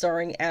 he's going to be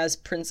starring as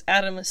Prince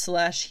Adam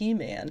 /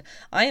 He-Man.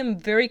 I am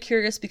very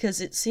curious because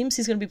it seems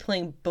he's going to be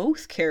playing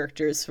both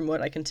characters from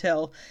what I can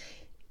tell.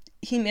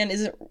 He-Man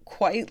isn't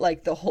quite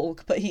like the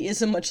Hulk, but he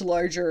is a much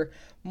larger,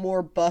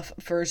 more buff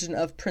version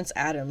of Prince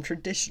Adam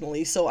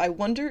traditionally, so I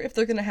wonder if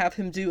they're going to have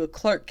him do a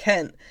Clark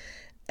Kent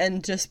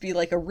and just be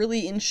like a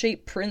really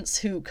in-shape prince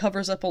who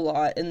covers up a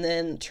lot and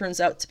then turns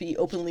out to be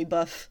openly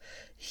buff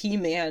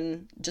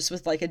He-Man, just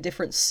with like a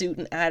different suit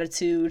and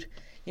attitude.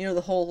 You know,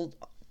 the whole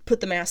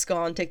put the mask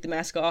on, take the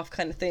mask off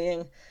kind of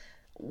thing.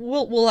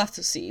 We'll have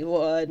to see.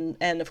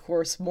 And of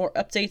course, more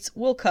updates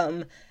will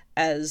come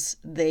as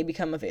they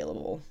become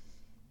available.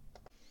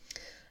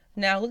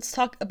 Now, let's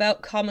talk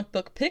about comic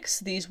book picks.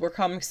 These were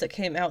comics that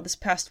came out this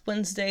past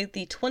Wednesday,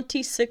 the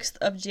 26th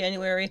of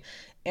January,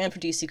 and for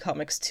DC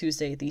Comics,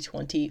 Tuesday, the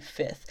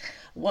 25th.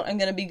 What I'm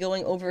going to be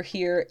going over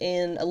here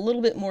in a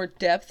little bit more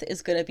depth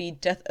is going to be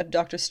Death of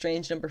Doctor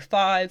Strange number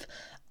 5,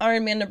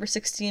 Iron Man number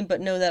 16,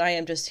 but know that I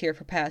am just here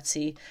for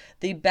Patsy,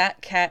 the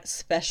Batcat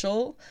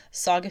Special,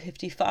 Saga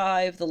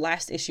 55, the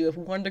last issue of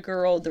Wonder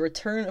Girl, The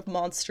Return of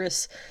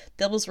Monstrous,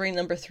 Devil's Reign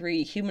number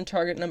 3, Human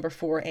Target number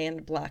 4,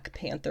 and Black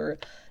Panther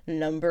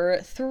number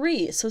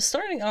 3. So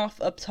starting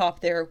off up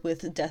top there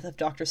with Death of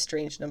Doctor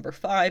Strange number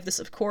 5, this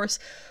of course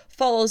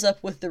follows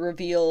up with the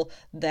reveal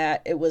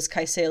that it was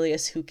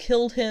Kaecilius who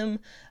killed him,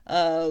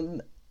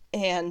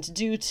 and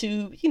due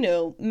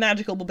to,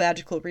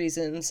 magical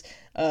reasons,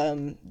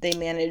 they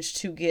managed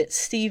to get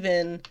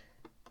Stephen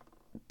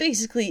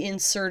basically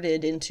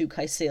inserted into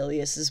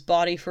Kaecilius's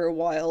body for a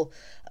while,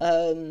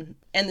 and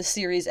the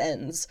series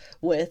ends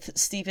with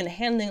Stephen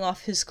handing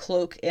off his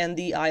cloak and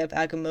the Eye of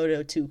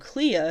Agamotto to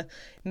Clea,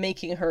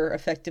 making her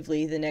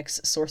effectively the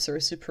next Sorcerer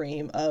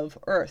Supreme of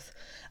Earth.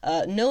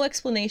 No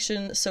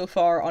explanation so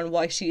far on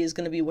why she is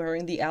going to be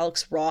wearing the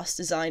Alex Ross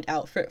designed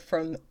outfit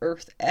from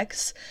Earth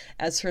X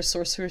as her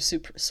Sorcerer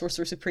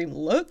Supreme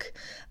look,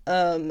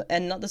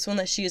 and not this one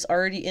that she is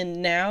already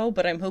in now,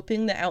 but I'm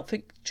hoping the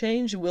outfit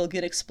change will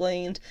get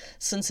explained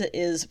since it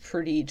is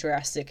pretty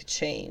drastic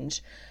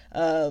change.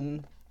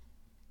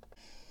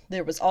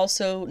 There was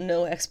also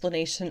no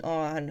explanation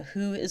on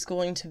who is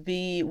going to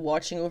be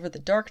watching over the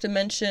Dark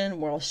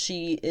Dimension while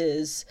she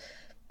is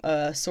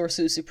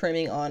Sorcerer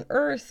Supreming on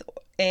Earth,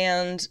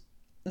 and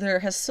there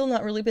has still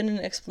not really been an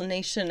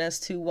explanation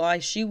as to why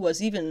she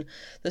was even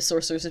the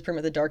Sorcerer Supreme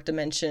of the Dark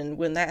Dimension,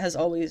 when that has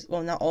always,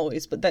 well, not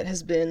always, but that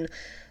has been,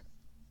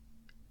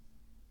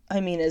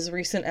 as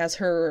recent as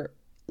her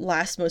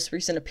most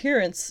recent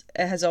appearance,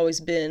 it has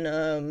always been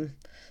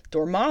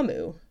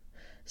Dormammu.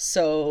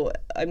 So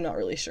I'm not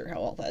really sure how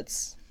all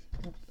that's...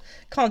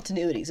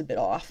 Continuity's a bit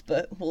off,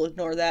 but we'll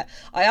ignore that.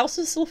 I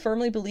also still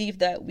firmly believe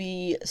that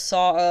we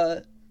saw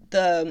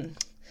the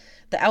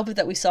outfit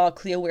that we saw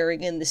Clea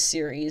wearing in this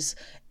series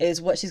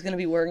is what she's going to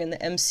be wearing in the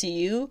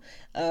MCU,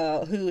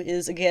 who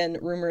is, again,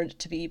 rumored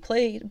to be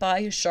played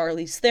by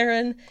Charlize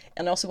Theron.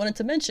 And I also wanted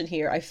to mention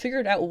here, I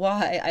figured out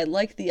why I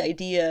like the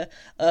idea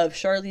of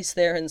Charlize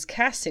Theron's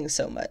casting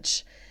so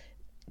much.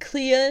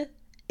 Clea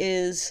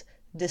is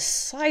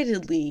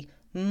decidedly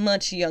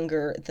much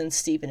younger than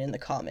Stephen in the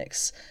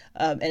comics,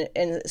 and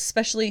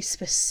especially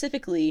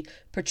specifically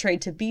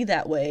portrayed to be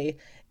that way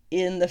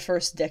in the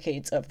first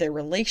decades of their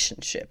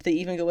relationship. They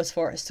even go as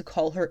far as to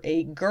call her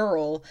a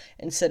girl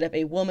instead of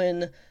a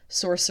woman,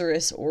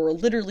 sorceress, or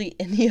literally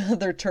any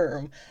other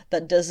term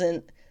that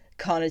doesn't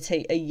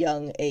connotate a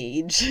young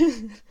age.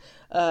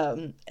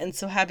 And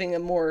so having a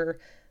more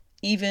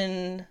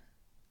even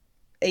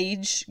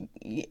age,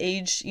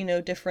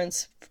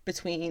 difference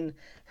between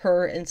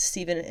her and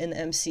Stephen in the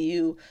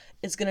MCU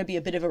is going to be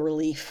a bit of a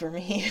relief for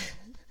me,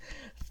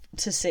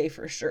 to say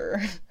for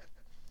sure.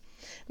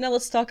 Now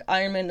let's talk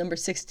Iron Man number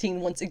 16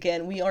 once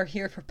again. We are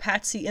here for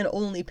Patsy and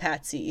only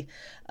Patsy.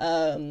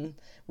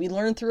 We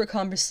learned through a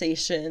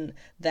conversation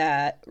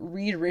that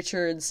Reed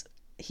Richards,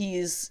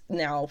 he's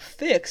now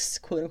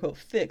fixed, quote-unquote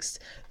fixed,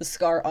 the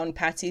scar on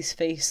Patsy's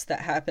face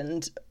that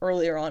happened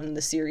earlier on in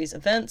the series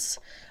events.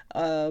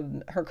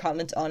 Her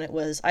comment on it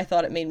was, "I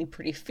thought it made me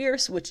pretty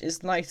fierce," which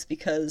is nice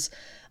because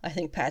I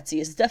think Patsy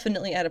is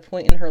definitely at a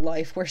point in her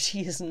life where she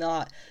is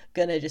not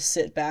gonna just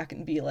sit back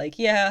and be like,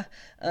 yeah,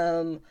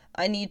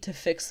 I need to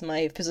fix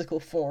my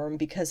physical form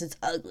because it's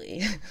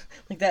ugly.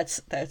 Like,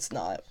 that's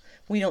not,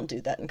 we don't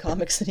do that in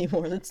comics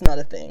anymore. That's not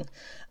a thing.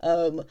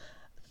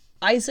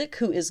 Isaac,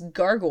 who is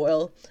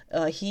Gargoyle,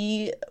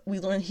 we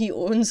learn he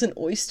owns an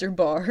oyster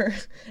bar,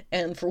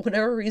 and for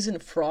whatever reason,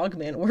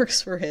 Frogman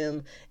works for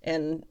him,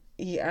 and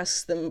he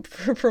asks them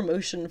for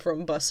promotion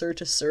from busser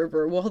to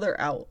server while they're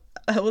out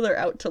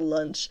to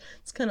lunch.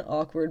 It's kind of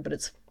awkward, but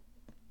it's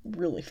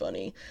really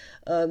funny.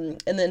 And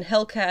then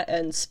Hellcat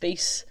and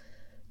Space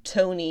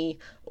Tony,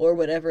 or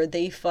whatever,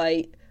 they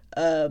fight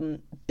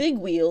Big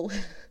Wheel,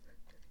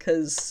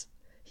 because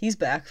he's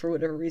back for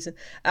whatever reason.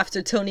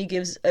 After Tony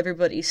gives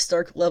everybody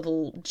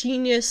Stark-level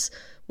genius,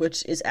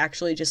 which is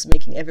actually just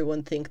making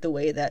everyone think the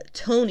way that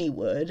Tony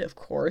would, of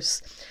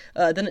course.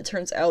 Then it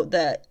turns out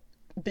that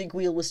Big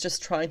Wheel was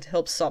just trying to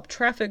help stop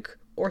traffic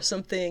or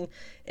something,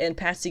 and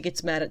Patsy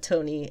gets mad at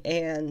Tony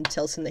and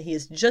tells him that he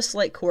is just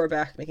like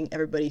Korvac, making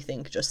everybody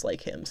think just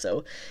like him. So,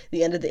 at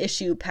the end of the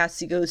issue,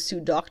 Patsy goes to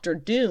Dr.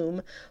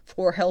 Doom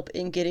for help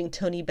in getting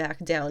Tony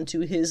back down to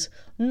his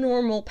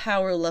normal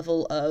power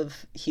level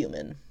of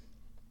human.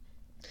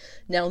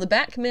 Now, the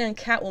Batman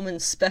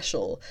Catwoman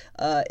special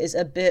is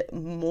a bit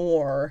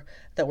more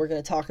that we're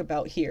going to talk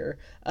about here,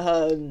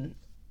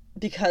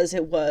 because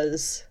it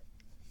was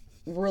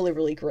really,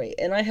 really great.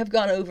 And I have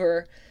gone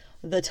over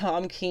the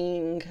Tom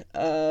King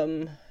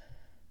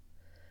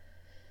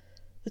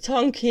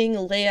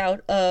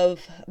layout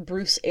of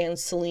Bruce and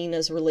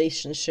Selina's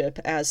relationship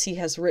as he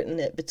has written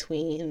it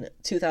between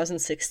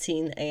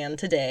 2016 and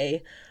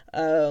today.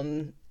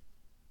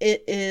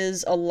 It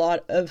is a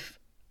lot of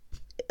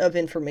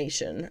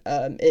information.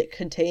 It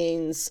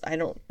contains,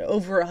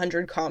 over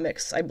 100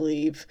 comics, I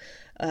believe,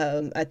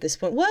 at this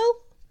point. Well,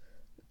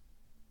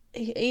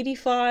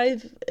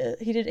 85,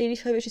 he did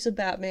 85 issues of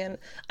Batman.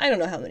 I don't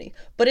know how many,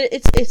 but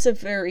it's a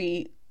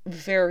very,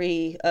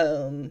 very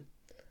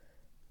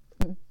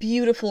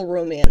beautiful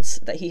romance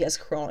that he has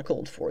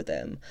chronicled for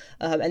them,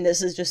 and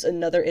this is just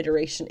another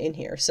iteration in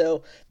here.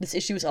 So this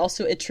issue is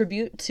also a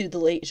tribute to the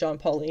late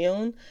Jean-Paul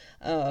Leon,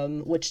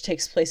 which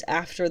takes place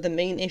after the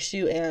main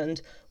issue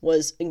and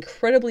was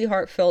incredibly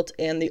heartfelt,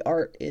 and the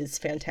art is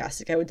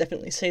fantastic. I would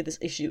definitely say this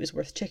issue is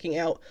worth checking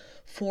out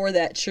for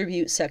that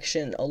tribute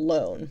section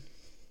alone.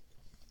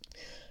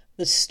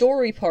 The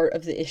story part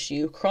of the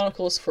issue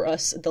chronicles for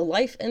us the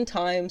life and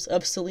times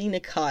of Selina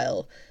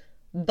Kyle,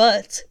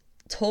 but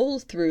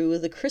told through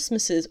the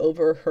Christmases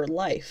over her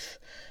life,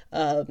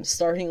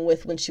 starting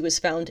with when she was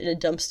found in a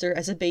dumpster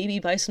as a baby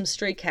by some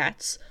stray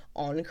cats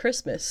on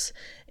Christmas,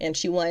 and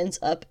she winds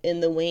up in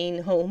the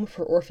Wayne home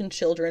for orphan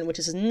children, which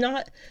is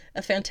not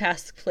a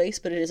fantastic place,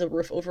 but it is a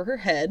roof over her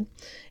head.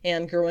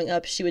 And growing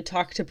up, she would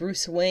talk to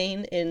Bruce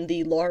Wayne in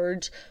the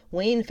large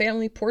Wayne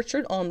family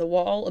portrait on the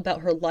wall about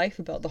her life,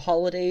 about the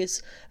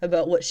holidays,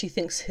 about what she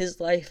thinks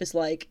his life is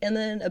like, and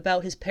then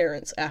about his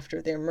parents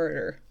after their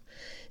murder.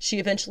 She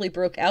eventually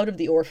broke out of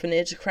the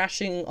orphanage,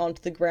 crashing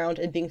onto the ground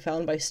and being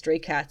found by stray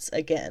cats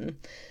again.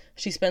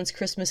 She spends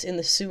Christmas in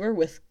the sewer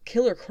with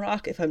Killer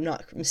Croc, if I'm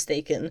not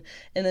mistaken,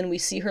 and then we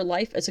see her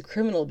life as a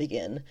criminal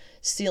begin,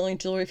 stealing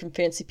jewelry from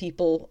fancy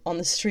people on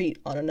the street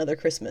on another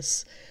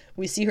Christmas.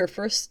 We see her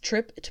first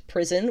trip to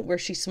prison, where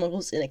she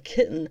smuggles in a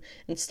kitten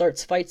and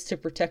starts fights to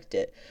protect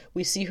it.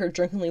 We see her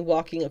drunkenly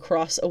walking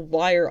across a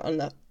wire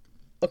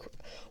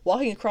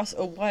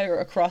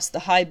across the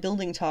high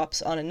building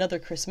tops on another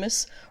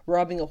Christmas,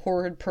 robbing a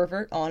horrid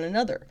pervert on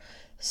another.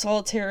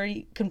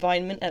 Solitary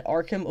confinement at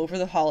Arkham over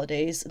the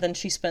holidays, then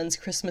she spends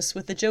Christmas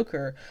with the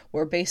Joker,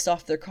 where based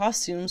off their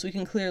costumes we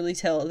can clearly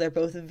tell they're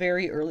both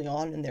very early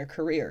on in their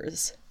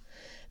careers.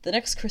 The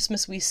next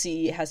Christmas we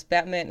see has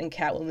Batman and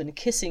Catwoman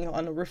kissing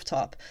on a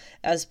rooftop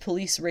as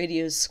police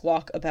radios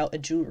squawk about a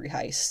jewelry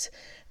heist.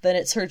 Then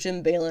it's her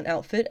Jim Balin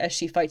outfit as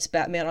she fights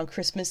Batman on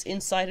Christmas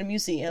inside a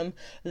museum,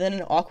 then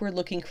an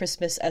awkward-looking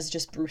Christmas as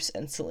just Bruce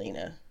and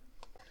Selina.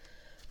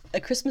 A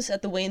Christmas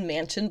at the Wayne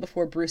Mansion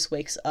before Bruce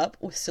wakes up,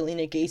 with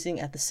Selina gazing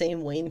at the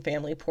same Wayne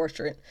family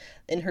portrait.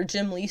 In her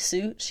Jim Lee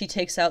suit, she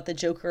takes out the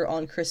Joker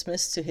on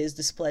Christmas to his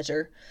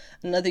displeasure.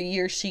 Another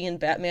year, she and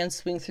Batman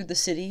swing through the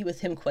city,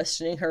 with him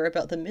questioning her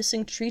about the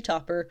missing tree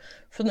topper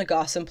from the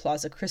Gotham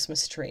Plaza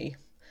Christmas tree.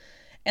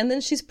 And then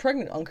she's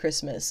pregnant on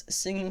Christmas,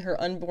 singing to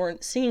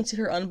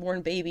her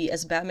unborn baby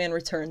as Batman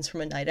returns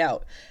from a night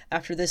out.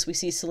 After this, we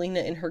see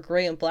Selina in her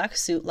gray and black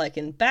suit like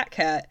in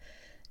Batcat,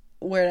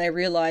 where I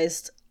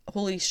realized,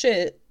 holy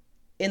shit,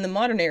 in the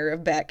modern era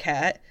of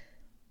Batcat,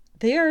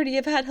 they already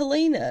have had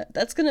Helena.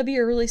 That's going to be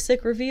a really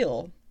sick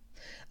reveal.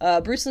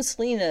 Bruce and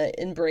Selina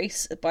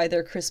embrace by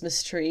their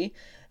Christmas tree.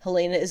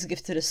 Helena is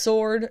gifted a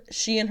sword.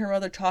 She and her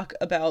mother talk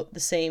about the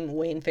same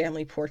Wayne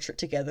family portrait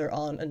together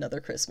on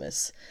another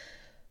Christmas.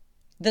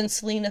 Then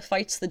Selina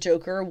fights the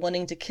Joker,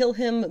 wanting to kill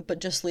him,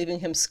 but just leaving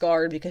him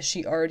scarred because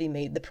she already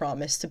made the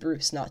promise to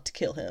Bruce not to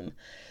kill him.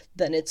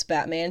 Then it's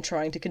Batman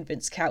trying to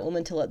convince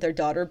Catwoman to let their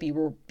daughter be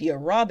a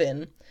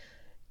Robin.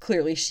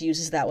 Clearly she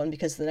uses that one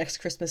because the next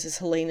Christmas is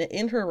Helena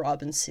in her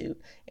Robin suit,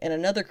 and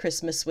another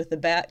Christmas with the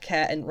Bat,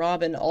 Cat, and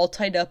Robin all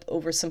tied up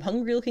over some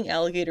hungry-looking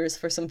alligators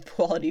for some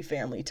quality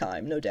family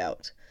time, no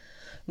doubt.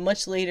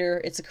 Much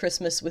later, it's a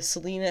Christmas with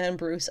Selina and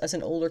Bruce as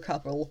an older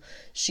couple.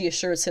 She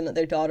assures him that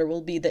their daughter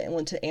will be the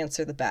one to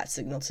answer the bat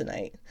signal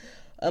tonight.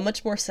 A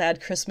much more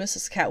sad Christmas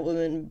is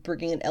Catwoman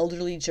bringing an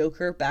elderly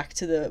Joker back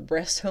to the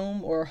rest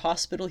home or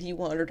hospital he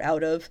wandered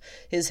out of,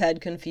 his head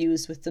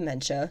confused with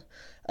dementia.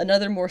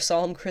 Another more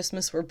solemn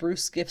Christmas where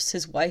Bruce gifts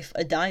his wife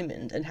a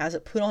diamond and has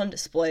it put on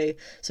display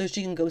so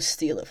she can go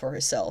steal it for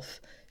herself.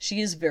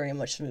 She is very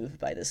much moved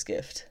by this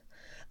gift.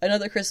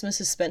 Another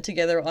Christmas is spent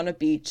together on a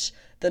beach,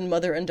 then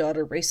mother and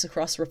daughter race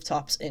across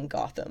rooftops in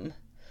Gotham.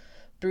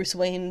 Bruce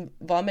Wayne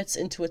vomits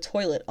into a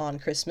toilet on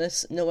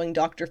Christmas, knowing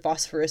Dr.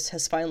 Phosphorus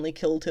has finally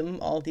killed him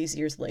all these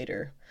years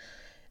later.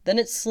 Then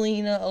it's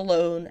Selina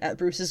alone at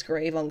Bruce's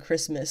grave on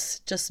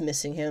Christmas, just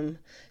missing him.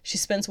 She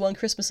spends one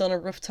Christmas on a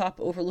rooftop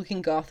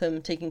overlooking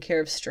Gotham, taking care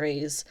of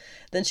strays.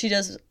 Then she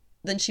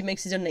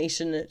makes a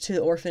donation to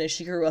the orphanage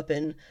she grew up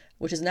in,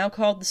 which is now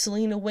called the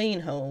Selina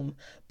Wayne Home,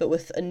 but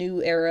with a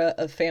new era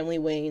of family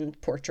Wayne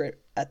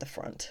portrait at the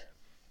front.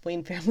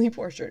 Wayne family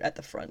portrait at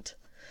the front.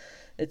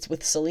 It's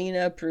with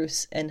Selina,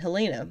 Bruce, and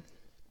Helena.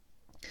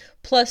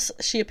 Plus,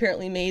 she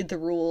apparently made the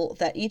rule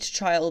that each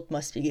child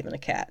must be given a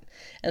cat.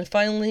 And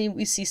finally,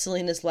 we see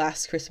Selina's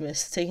last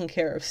Christmas taking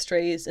care of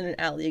strays in an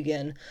alley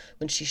again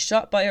when she's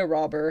shot by a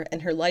robber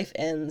and her life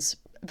ends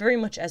very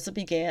much as it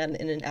began,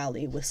 in an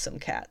alley with some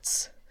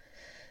cats.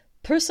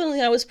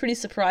 Personally, I was pretty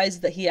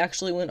surprised that he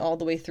actually went all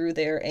the way through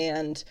there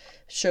and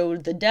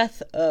showed the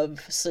death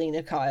of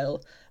Selina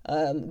Kyle.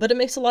 But it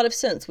makes a lot of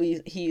sense.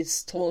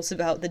 He's told us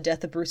about the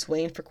death of Bruce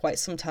Wayne for quite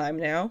some time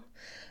now.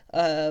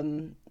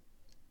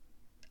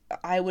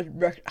 I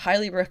would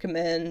highly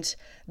recommend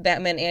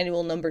Batman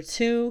Annual number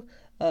 2,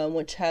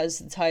 which has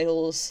the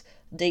titles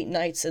Date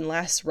Nights and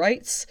Last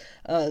Rites.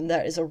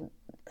 That is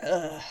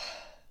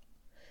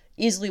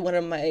easily one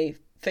of my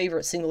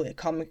favorite single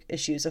comic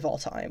issues of all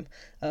time.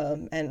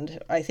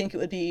 And I think it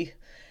would be...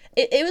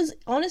 It was,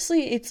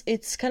 honestly,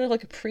 it's kind of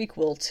like a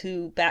prequel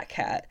to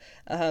Batcat.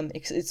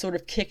 It sort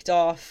of kicked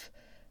off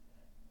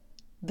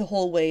the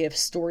whole way of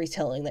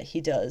storytelling that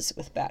he does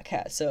with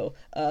Batcat. So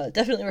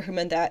definitely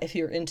recommend that if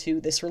you're into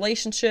this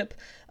relationship.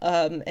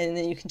 And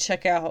then you can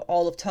check out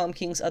all of Tom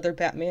King's other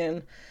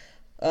Batman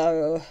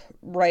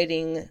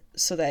writing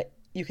so that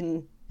you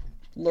can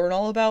learn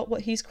all about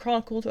what he's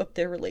chronicled of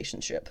their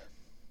relationship.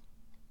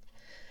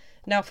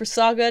 Now for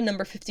Saga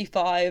number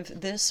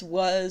 55, this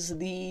was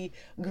the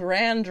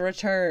grand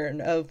return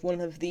of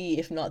one of the,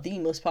 if not the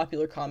most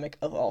popular comic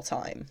of all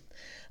time.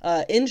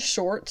 In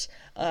short,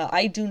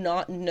 I do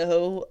not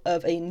know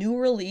of a new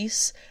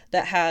release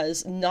that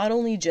has not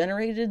only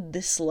generated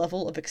this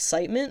level of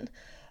excitement,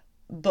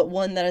 but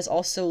one that has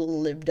also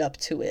lived up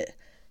to it.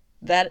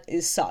 That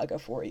is Saga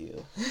for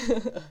you.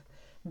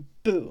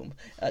 Boom.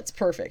 That's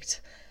perfect.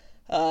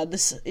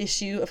 This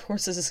issue, of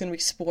course, this is going to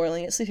be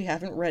spoiling it, so if you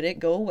haven't read it,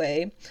 go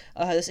away.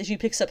 This issue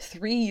picks up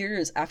 3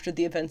 years after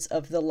the events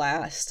of the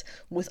last,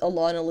 with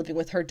Alana living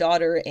with her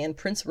daughter and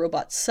Prince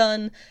Robot's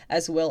son,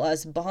 as well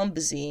as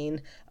Bombazine,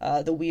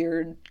 the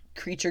weird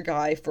creature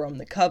guy from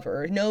the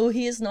cover. No,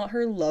 he is not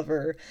her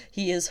lover.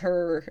 He is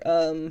her,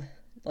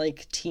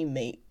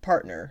 teammate,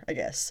 partner, I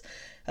guess.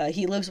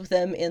 He lives with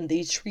them in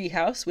the tree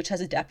house, which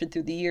has adapted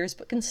through the years,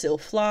 but can still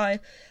fly.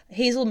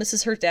 Hazel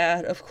misses her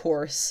dad, of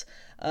course.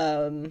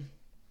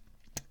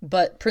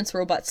 But Prince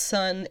Robot's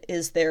son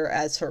is there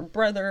as her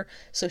brother,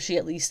 so she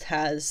at least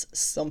has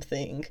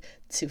something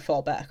to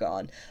fall back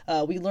on.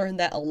 We learn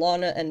that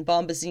Alana and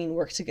Bombazine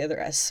work together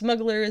as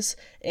smugglers,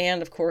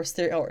 and of course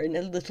they are in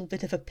a little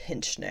bit of a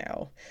pinch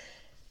now.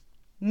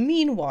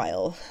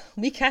 Meanwhile,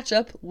 we catch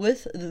up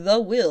with the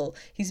Will.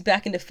 He's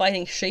back into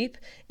fighting shape,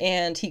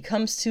 and he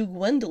comes to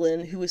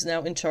Gwendolyn, who is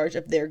now in charge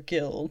of their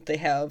guild. They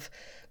have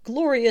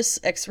glorious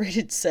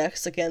X-rated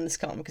sex. Again, this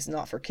comic is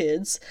not for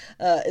kids.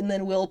 And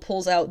then Will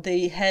pulls out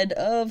the head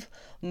of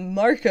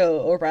Marco,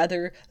 or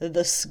rather,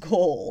 the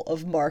skull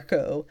of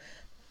Marco.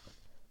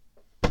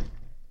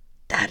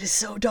 That is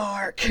so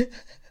dark.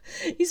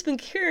 He's been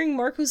carrying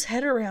Marco's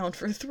head around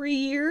for 3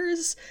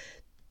 years.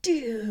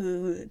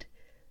 Dude.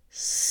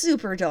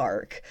 Super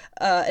dark.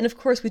 And of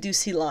course we do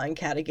see Lion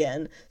Cat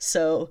again.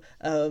 So,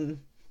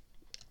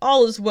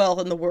 all is well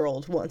in the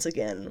world once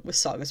again with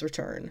Saga's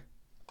return.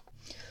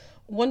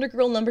 Wonder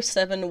Girl number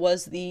 7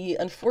 was the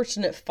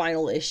unfortunate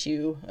final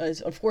issue.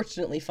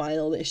 Unfortunately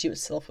final. The issue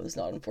itself was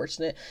not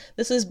unfortunate.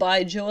 This is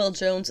by Joelle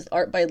Jones with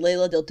art by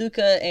Leila Del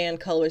Duca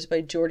and colors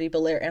by Jordi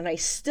Belair. And I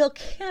still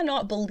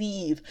cannot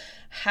believe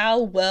how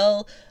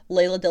well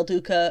Leila Del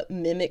Duca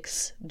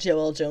mimics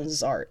Joelle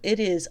Jones's art. It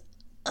is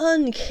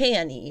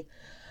uncanny.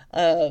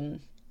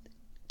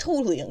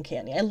 Totally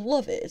uncanny. I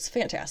love it. It's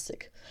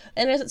fantastic.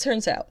 And as it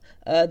turns out,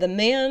 the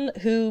man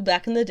who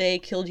back in the day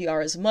killed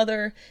Yara's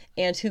mother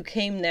and who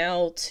came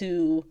now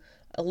to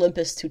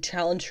Olympus to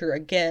challenge her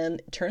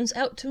again turns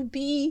out to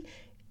be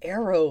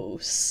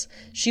Eros.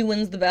 She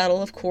wins the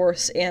battle, of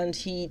course, and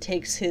he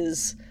takes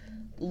his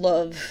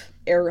love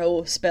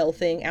arrow spell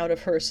thing out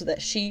of her so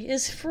that she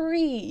is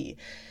free.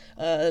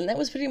 And that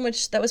was pretty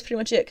much it,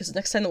 because the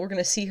next time that we're going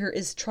to see her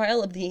is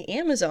Trial of the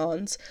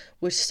Amazons,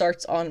 which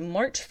starts on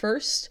March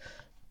 1st,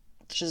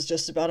 which is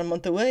just about a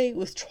month away,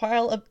 with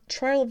Trial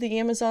of the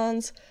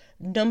Amazons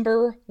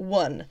number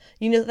 1.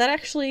 You know, that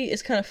actually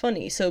is kind of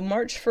funny. So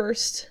March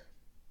 1st,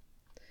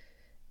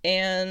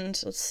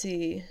 and let's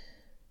see,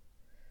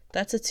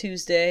 that's a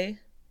Tuesday.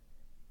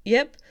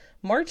 Yep,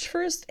 March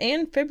 1st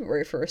and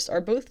February 1st are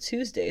both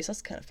Tuesdays.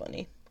 That's kind of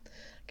funny.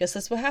 Guess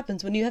that's what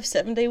happens when you have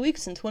 7-day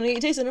weeks and 28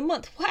 days in a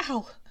month.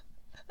 Wow!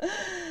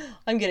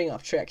 I'm getting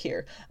off track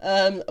here.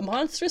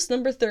 Monstrous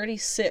number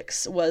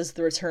 36 was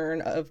the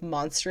return of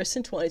Monstrous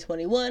in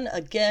 2021.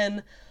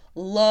 Again,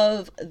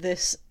 love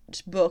this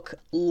book,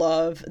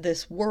 love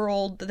this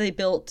world that they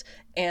built,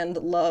 and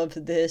love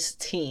this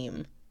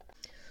team.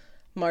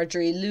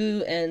 Marjorie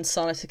Liu and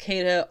Sana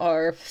Takeda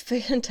are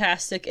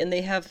fantastic, and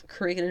they have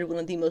created one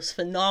of the most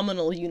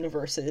phenomenal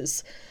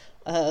universes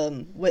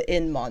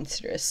in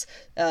Monstrous.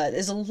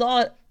 There's a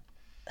lot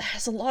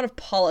of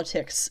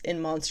politics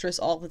in Monstrous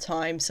all the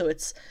time, so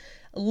it's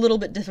a little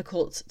bit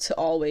difficult to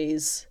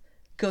always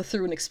go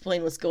through and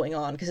explain what's going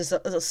on because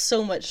there's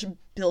so much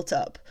built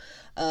up.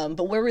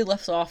 But where we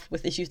left off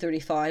with issue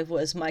 35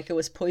 was Micah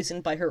was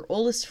poisoned by her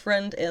oldest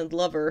friend and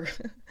lover,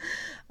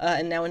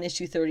 and now in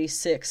issue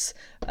 36,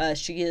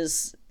 she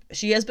has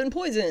been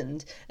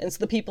poisoned, and so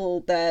the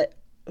people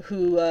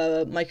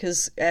who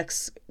Micah's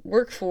ex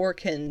work for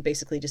can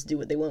basically just do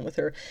what they want with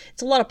her.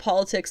 It's a lot of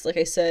politics, like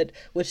I said,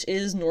 which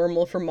is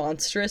normal for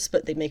Monstrous,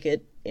 but they make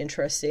it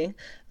interesting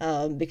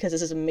because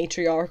this is a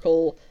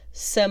matriarchal,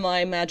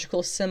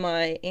 semi-magical,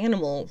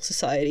 semi-animal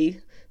society.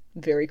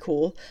 Very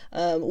cool.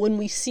 When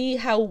we see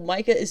how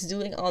Micah is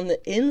doing on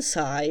the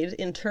inside,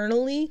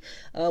 internally,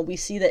 we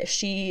see that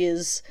she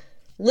is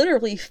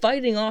literally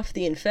fighting off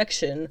the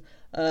infection,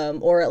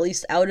 or at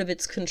least out of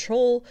its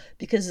control,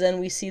 because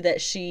then we see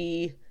that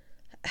she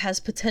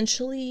has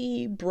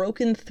potentially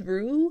broken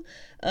through,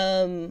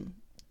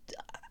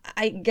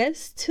 I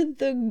guess, to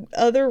the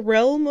other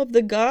realm of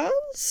the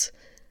gods?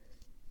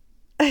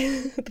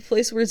 The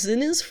place where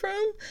Zin is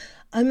from?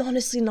 I'm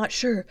honestly not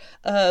sure,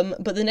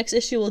 but the next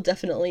issue will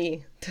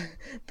definitely,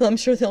 I'm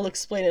sure they'll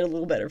explain it a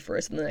little better for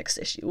us in the next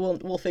issue.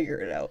 We'll figure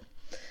it out.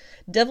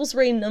 Devil's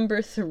Reign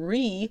number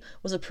 3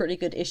 was a pretty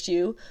good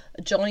issue.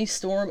 Johnny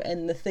Storm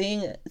and the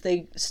Thing,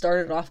 they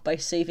started off by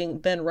saving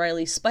Ben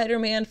Reilly's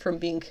Spider-Man from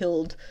being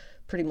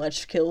pretty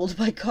much killed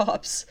by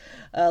cops.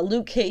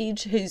 Luke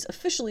Cage, he's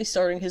officially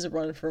starting his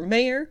run for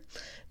mayor.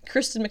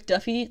 Kristen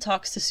McDuffie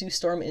talks to Sue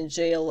Storm in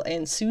jail,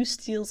 and Sue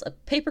steals a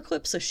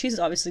paperclip, so she's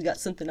obviously got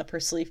something up her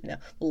sleeve now.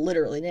 Well,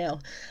 literally now.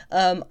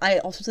 I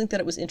also think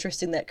that it was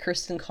interesting that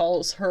Kristen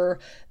calls her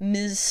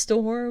Ms.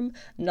 Storm,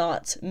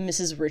 not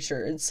Mrs.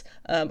 Richards.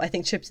 I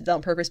think Chip did that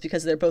on purpose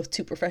because they're both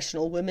two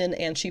professional women,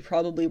 and she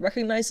probably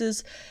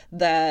recognizes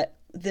that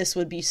this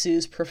would be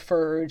Sue's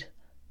preferred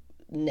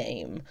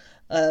name.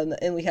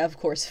 And we have, of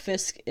course,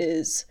 Fisk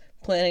is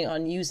planning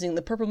on using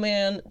the Purple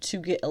Man to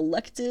get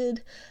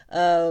elected.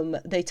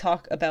 They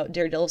talk about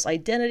Daredevil's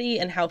identity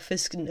and how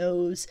Fisk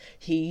knows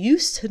he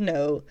used to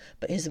know,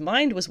 but his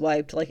mind was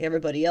wiped like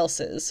everybody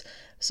else's.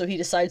 So he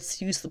decides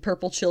to use the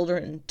Purple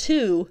Children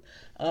too,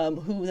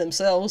 who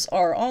themselves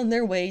are on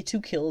their way to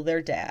kill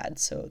their dad.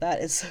 So that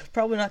is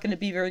probably not going to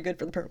be very good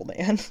for the Purple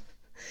Man.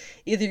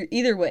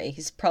 Either way,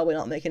 he's probably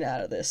not making it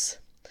out of this.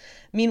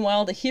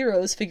 Meanwhile, the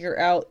heroes figure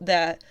out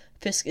that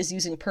Fisk is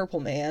using Purple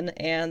Man,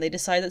 and they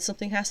decide that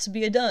something has to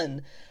be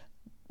done.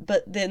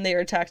 But then they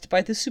are attacked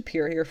by the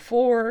Superior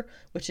Four,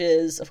 which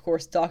is, of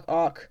course, Doc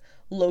Ock,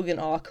 Logan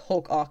Ock,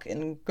 Hulk Ock,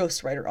 and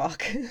Ghost Rider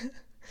Ock.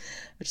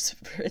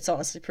 It's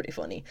honestly pretty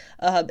funny.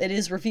 It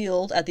is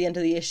revealed at the end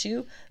of the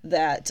issue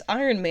that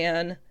Iron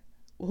Man,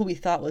 who we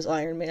thought was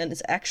Iron Man,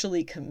 is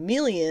actually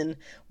Chameleon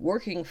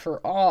working for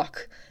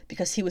Ock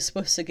because he was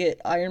supposed to get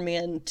Iron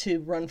Man to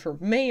run for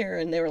mayor,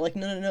 and they were like,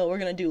 no, we're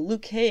gonna do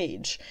Luke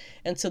Cage.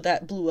 And so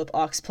that blew up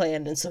Ock's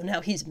plan, and so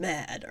now he's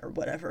mad, or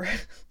whatever.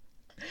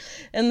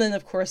 And then,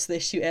 of course, the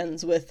issue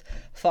ends with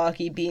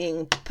Foggy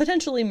being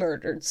potentially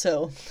murdered,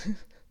 so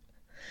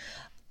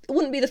it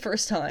wouldn't be the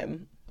first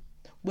time.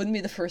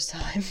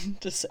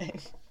 Just saying.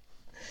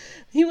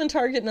 Human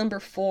Target number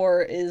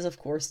 4 is, of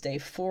course, day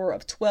 4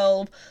 of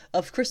 12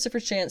 of Christopher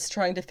Chance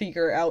trying to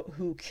figure out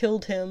who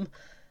killed him,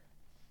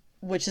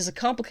 which is a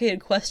complicated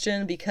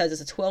question because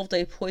it's a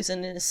 12-day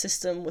poison in his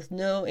system with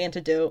no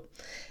antidote,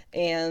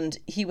 and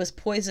he was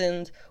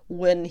poisoned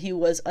when he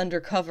was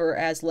undercover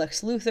as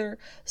Lex Luthor,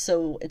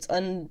 so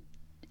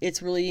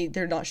it's really,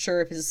 they're not sure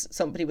if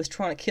somebody was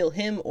trying to kill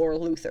him or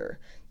Luthor.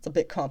 It's a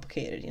bit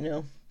complicated, you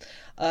know.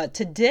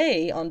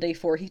 Today, on day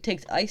 4, he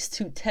takes ice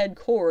to Ted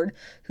Cord,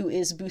 who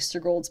is Booster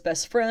Gold's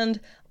best friend,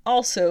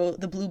 also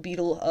the Blue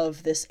Beetle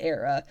of this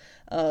era.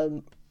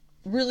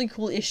 Really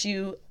cool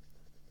issue.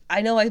 I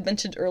know I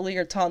mentioned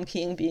earlier Tom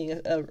King being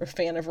a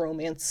fan of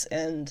romance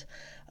and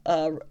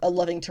a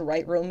loving to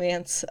write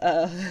romance,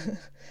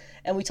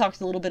 and we talked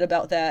a little bit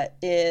about that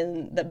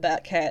in the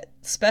Batcat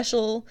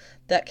special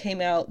that came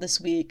out this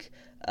week,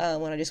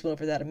 when I just went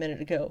over that a minute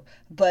ago.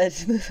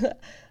 But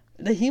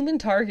the Human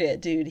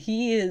Target, dude,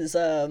 he is,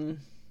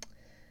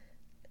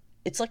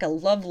 it's like a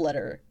love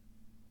letter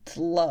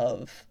to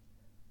love.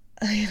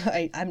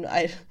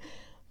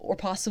 Or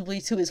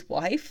possibly to his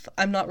wife.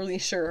 I'm not really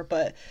sure,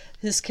 but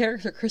his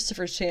character,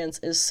 Christopher Chance,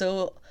 is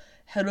so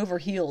head over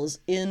heels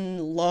in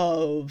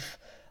love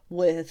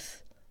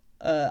with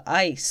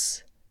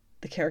Ice,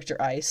 the character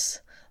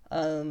Ice.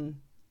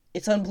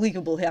 It's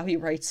unbelievable how he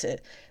writes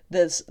it.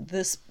 This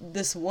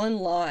one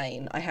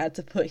line I had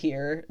to put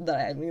here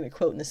that I'm going to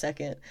quote in a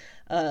second.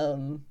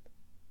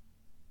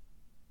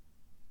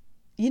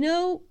 You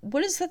know,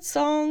 what is that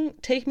song,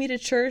 Take Me to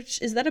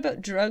Church? Is that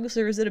about drugs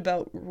or is it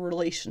about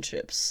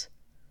relationships?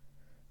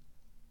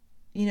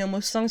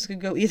 most songs could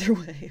go either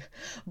way,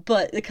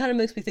 but it kind of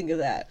makes me think of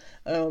that.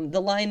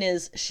 The line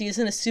is, she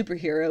isn't a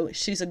superhero,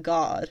 she's a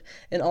god,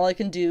 and all I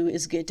can do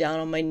is get down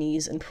on my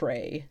knees and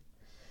pray.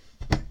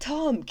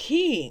 Tom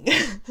King!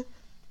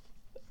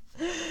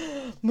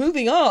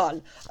 Moving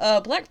on.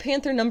 Black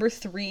Panther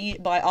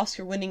 #3 by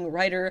Oscar-winning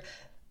writer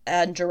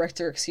and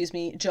director,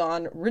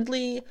 John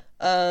Ridley,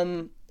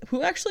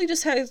 who actually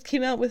just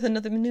came out with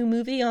another new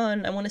movie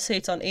on, I want to say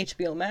it's on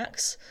HBO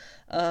Max.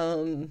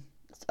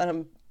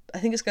 I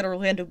think it's got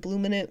Orlando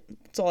Bloom in it.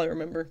 That's all I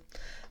remember.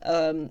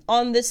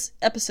 On this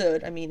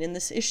episode, in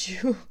this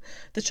issue,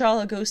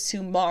 T'Challa goes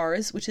to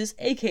Mars, which is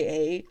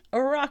aka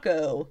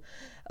Arakko.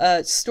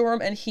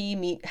 Storm and he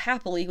meet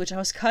happily, which I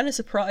was kind of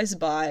surprised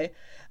by,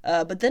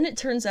 but then it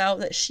turns out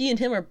that she and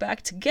him are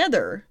back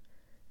together.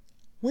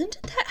 When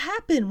did that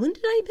happen? When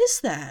did I miss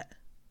that?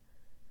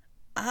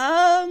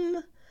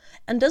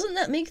 And doesn't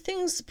that make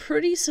things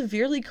pretty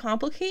severely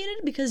complicated?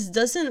 Because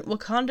doesn't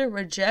Wakanda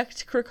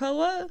reject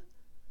Krakoa?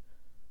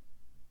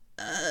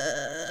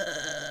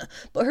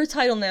 But her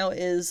title now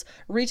is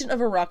Regent of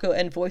Arakko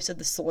and Voice of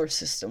the Solar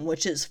System,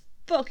 which is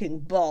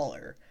fucking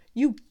baller.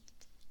 You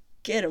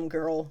get him,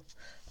 girl.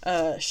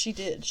 She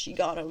did. She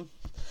got him.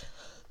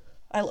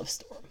 I love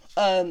Storm.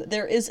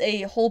 There is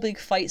a whole big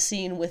fight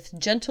scene with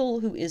Gentle,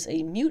 who is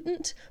a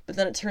mutant, but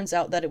then it turns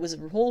out that it was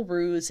a whole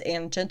ruse,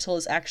 and Gentle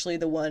is actually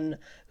the one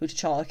who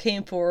T'Challa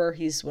came for.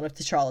 He's one of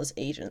T'Challa's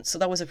agents. So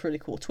that was a pretty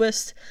cool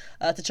twist.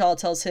 T'Challa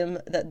tells him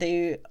that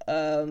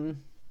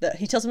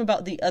he tells him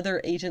about the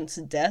other agent's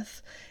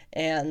death,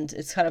 and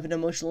it's kind of an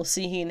emotional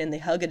scene, and they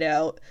hug it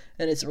out,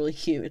 and it's really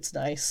cute. It's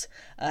nice.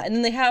 And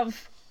then they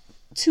have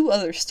 2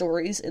 other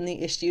stories in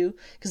the issue,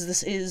 because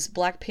this is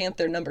Black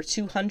Panther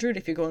 #200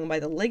 if you're going by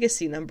the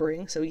legacy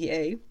numbering, so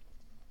yay.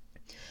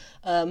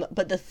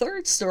 But the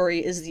 3rd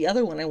story is the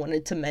other one I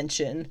wanted to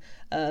mention.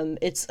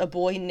 It's a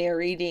boy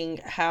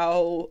narrating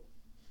how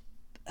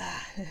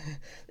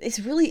it's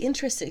really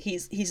interesting.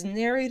 He's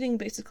narrating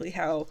basically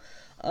how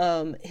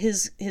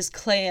his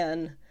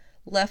clan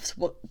left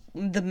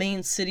the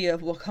main city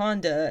of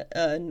Wakanda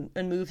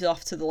and moved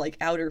off to the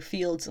outer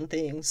fields and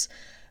things,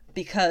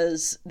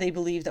 because they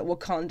believe that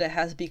Wakanda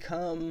has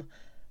become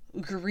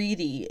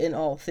greedy in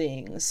all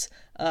things.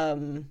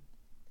 The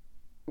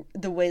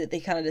way that they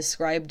kind of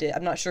described it,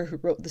 I'm not sure who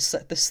wrote this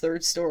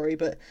 3rd story,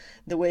 but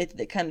the way that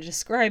they kind of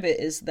describe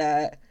it is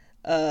that,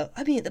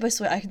 the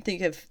best way I can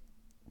think of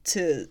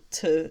to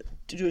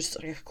do just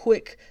a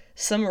quick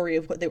summary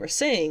of what they were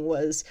saying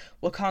was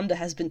Wakanda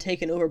has been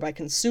taken over by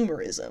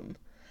consumerism,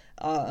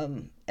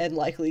 and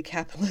likely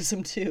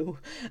capitalism too,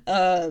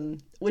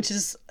 which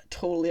is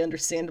totally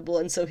understandable.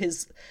 And so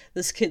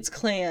this kid's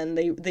clan,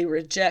 they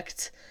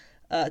reject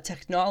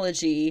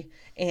technology,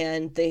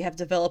 and they have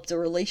developed a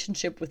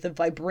relationship with the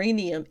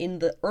vibranium in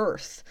the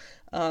earth,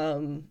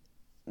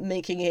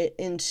 making it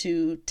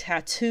into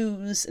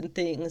tattoos and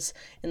things,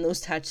 and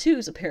those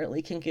tattoos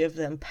apparently can give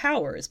them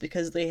powers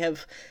because they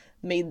have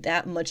made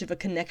that much of a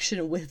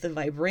connection with the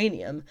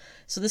vibranium.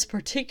 So this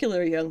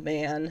particular young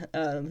man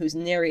who's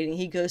narrating,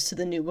 he goes to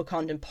the new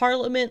Wakandan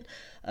parliament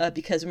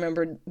because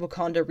remember,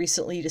 Wakanda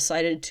recently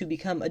decided to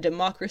become a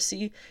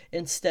democracy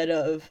instead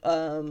of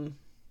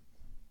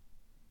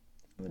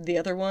the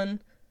other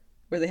one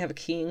where they have a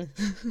king.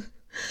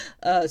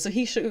 So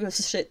he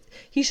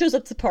shows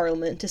up to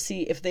Parliament to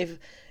see if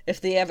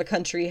they have a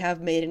country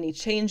have made any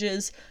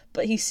changes,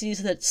 but he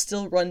sees that it's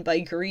still run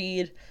by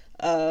greed,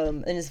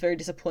 and is very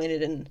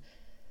disappointed. And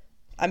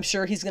I'm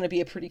sure he's going to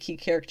be a pretty key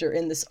character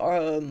in this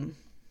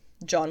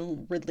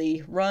John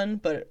Ridley run,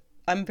 but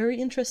I'm very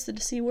interested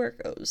to see where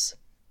it goes.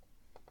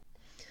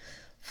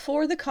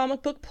 For the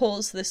comic book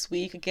polls this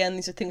week, again,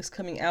 these are things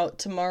coming out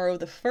tomorrow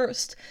the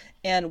 1st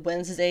and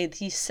Wednesday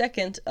the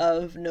 2nd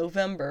of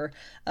November.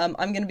 I'm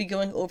going to be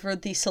going over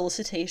the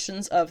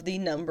solicitations of the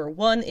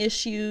 #1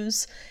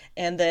 issues,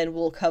 and then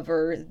we'll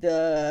cover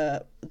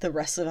the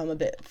rest of them a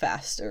bit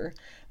faster.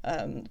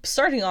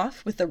 Starting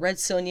off with the Red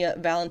Sonja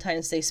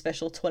Valentine's Day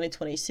Special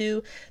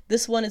 2022.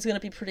 This one is going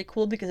to be pretty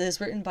cool because it is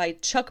written by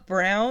Chuck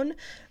Brown,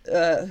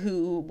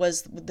 who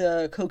was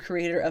the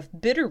co-creator of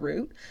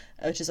Bitterroot,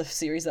 which is a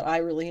series that I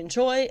really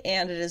enjoy,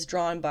 and it is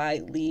drawn by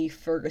Lee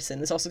Ferguson.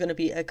 There's also going to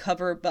be a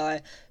cover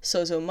by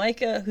Sozo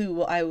Micah,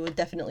 who I would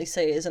definitely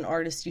say is an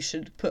artist you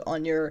should put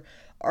on your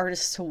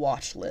artists to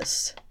watch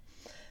list.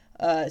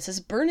 It says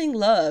Burning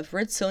Love,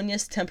 Red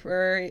Sonja's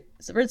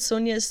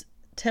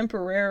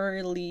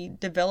temporarily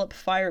develop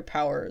fire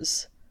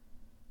powers,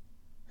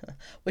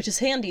 which is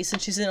handy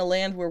since she's in a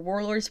land where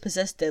warlords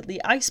possess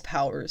deadly ice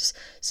powers.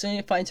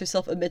 Sonja finds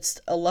herself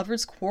amidst a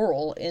lover's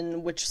quarrel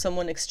in which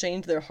someone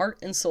exchanged their heart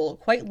and soul,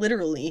 quite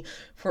literally,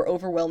 for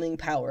overwhelming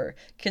power.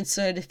 Can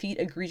Sonja defeat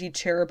a greedy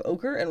cherub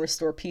ogre and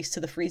restore peace to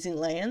the freezing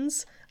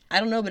lands? I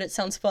don't know, but it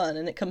sounds fun,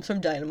 and it comes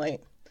from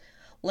Dynamite.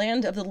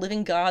 Land of the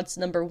Living Gods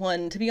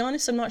 #1. To be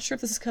honest, I'm not sure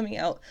if this is coming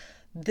out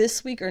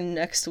this week or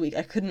next week.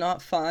 I could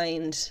not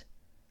find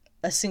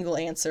a single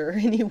answer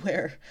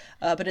anywhere,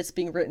 but it's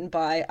being written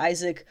by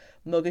Isaac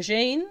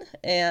Mogajane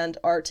and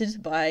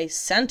arted by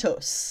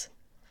Santos.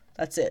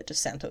 That's it,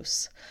 just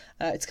Santos.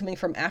 It's coming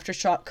from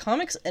Aftershock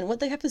Comics, and what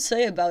they have to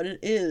say about it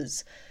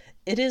is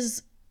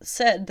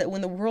said that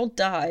when the world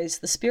dies,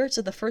 the spirits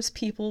of the first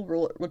people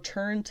will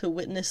return to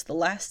witness the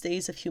last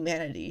days of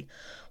humanity.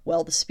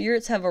 Well, the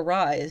spirits have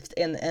arrived,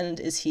 and the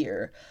end is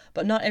here.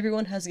 But not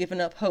everyone has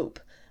given up hope.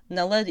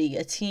 Naledi,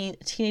 a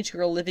teenage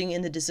girl living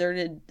in the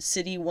deserted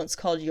city once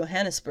called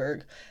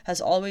Johannesburg,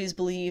 has always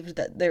believed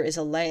that there is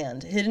a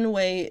land hidden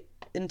away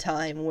in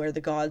time where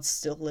the gods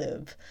still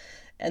live,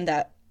 and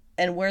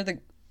where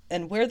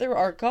there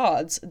are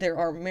gods, there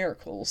are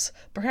miracles,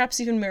 perhaps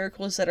even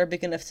miracles that are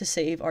big enough to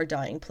save our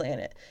dying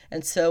planet.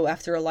 And so,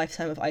 after a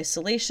lifetime of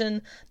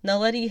isolation,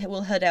 Naledi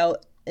will head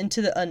out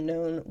into the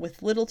unknown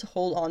with little to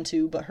hold on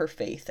to but her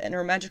faith and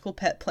her magical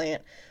pet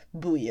plant,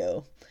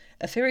 Buyo.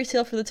 A fairy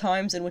tale for the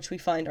times in which we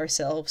find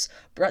ourselves,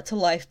 brought to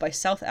life by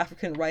South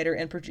African writer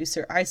and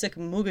producer Isaac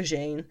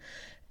Mugajane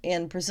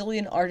and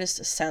Brazilian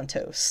artist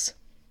Santos.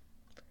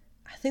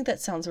 I think that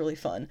sounds really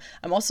fun.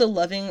 I'm also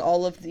loving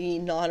all of the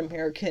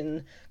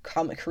non-American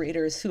comic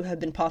creators who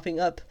have been popping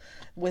up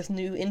with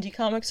new indie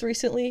comics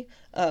recently.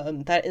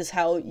 That is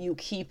how you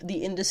keep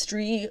the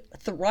industry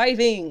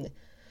thriving.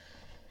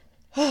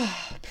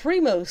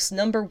 Primos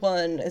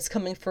 #1 is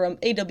coming from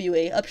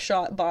AWA,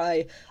 Upshot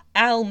by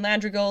Al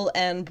Madrigal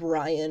and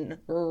Brian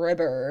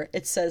Ribber.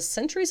 It says,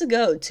 centuries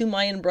ago, two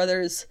Mayan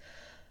brothers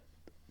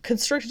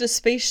constructed a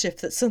spaceship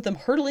that sent them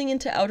hurtling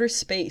into outer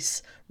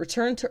space.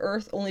 Returned to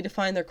Earth only to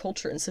find their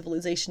culture and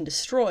civilization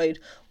destroyed,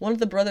 one of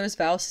the brothers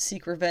vows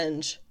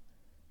revenge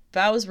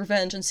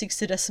and seeks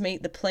to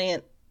decimate the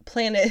planet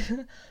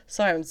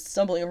sorry, I'm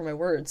stumbling over my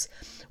words,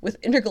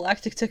 with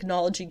intergalactic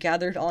technology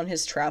gathered on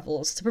his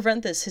travels. To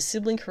prevent this, his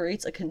sibling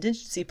creates a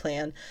contingency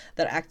plan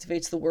that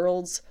activates the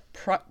world's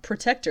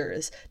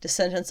protectors,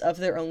 descendants of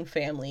their own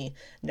family.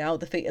 Now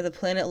the fate of the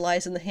planet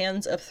lies in the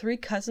hands of three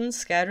cousins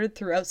scattered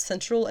throughout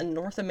Central and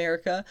North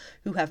America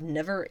who have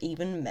never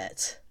even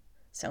met.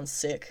 Sounds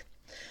sick.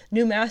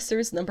 New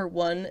Masters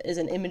 #1 is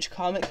an Image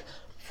comic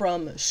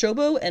from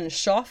Shobo and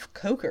Shoff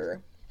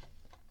Coker.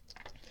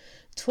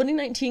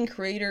 2019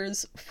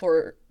 Creators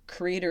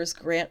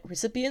Grant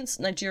recipients,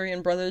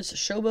 Nigerian brothers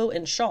Shobo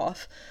and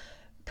Shoff,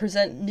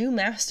 present New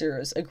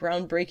Masters, a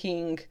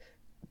groundbreaking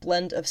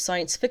blend of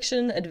science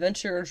fiction,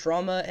 adventure,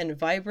 drama, and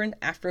vibrant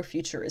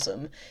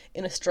Afrofuturism.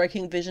 In a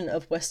striking vision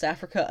of West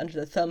Africa under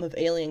the thumb of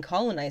alien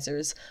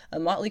colonizers, a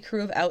motley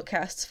crew of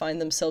outcasts find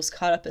themselves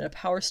caught up in a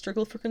power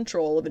struggle for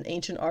control of an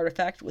ancient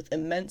artifact with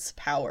immense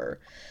power.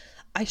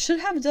 I should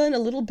have done a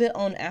little bit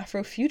on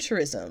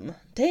Afrofuturism.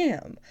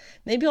 Damn.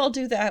 Maybe I'll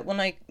do that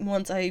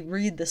once I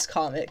read this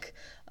comic,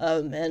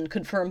 and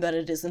confirm that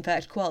it is in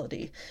fact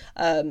quality.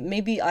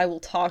 Maybe I will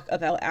talk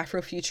about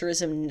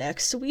Afrofuturism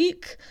next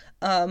week.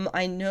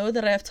 I know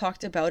that I have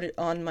talked about it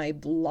on my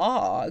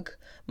blog,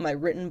 my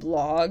written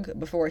blog,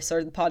 before I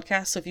started the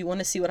podcast, so if you want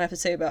to see what I have to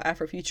say about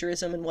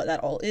Afrofuturism and what that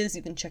all is,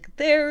 you can check it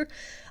there.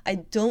 I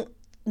don't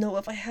know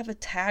if I have a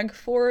tag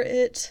for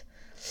it.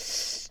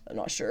 I'm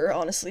not sure,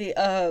 honestly.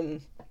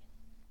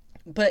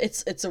 But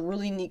it's a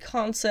really neat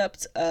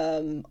concept.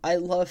 I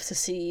love to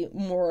see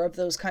more of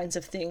those kinds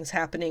of things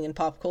happening in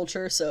pop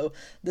culture, so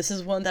this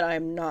is one that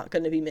I'm not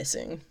going to be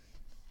missing.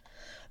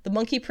 The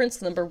Monkey Prince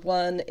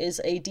 #1 is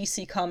a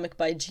DC comic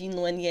by Gene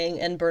Luen Yang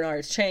and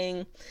Bernard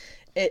Chang.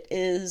 It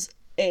is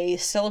a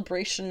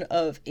celebration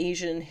of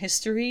Asian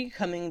history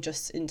coming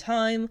just in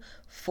time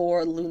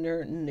for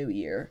Lunar New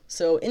Year.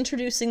 So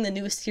introducing the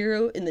newest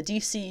hero in the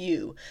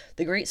DCU,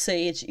 the great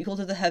sage, equal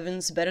to the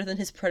heavens, better than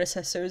his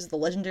predecessors, the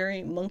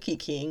legendary Monkey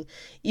King,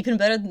 even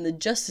better than the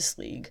Justice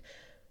League,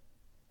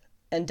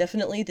 and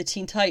definitely the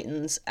Teen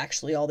Titans,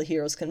 actually all the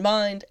heroes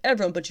combined.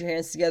 Everyone put your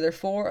hands together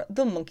for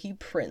the Monkey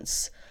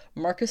Prince.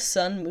 Marcus'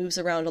 son moves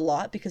around a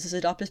lot because his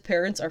adopted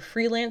parents are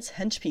freelance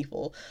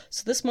henchpeople,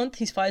 so this month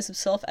he finds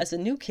himself as a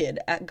new kid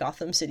at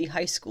Gotham City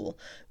High School,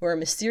 where a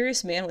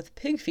mysterious man with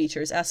pig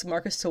features asks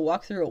Marcus to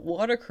walk through a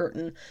water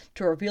curtain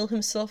to reveal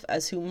himself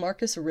as who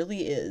Marcus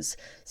really is.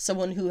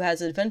 Someone who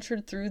has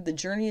adventured through the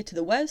journey to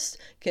the west,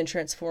 can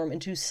transform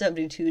into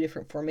 72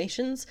 different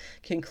formations,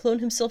 can clone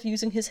himself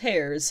using his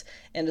hairs,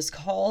 and is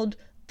called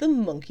the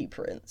Monkey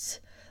Prince.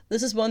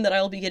 This is one that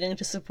I'll be getting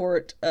to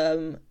support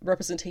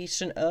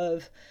representation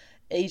of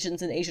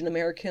Asians and Asian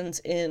Americans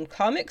in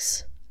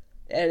comics.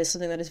 It is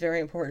something that is very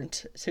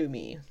important to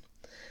me.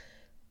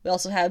 We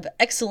also have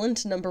Excellent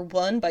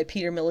 #1 by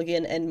Peter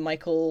Milligan and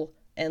Michael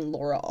and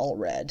Laura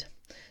Allred.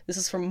 This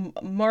is from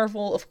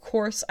Marvel, of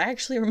course. I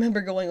actually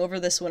remember going over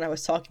this when I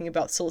was talking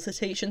about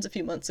solicitations a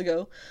few months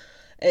ago.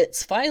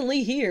 It's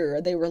finally here.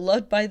 They were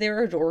loved by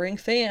their adoring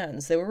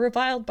fans. They were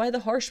reviled by the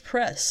harsh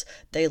press.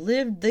 They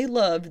lived, they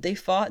loved, they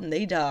fought, and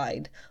they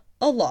died.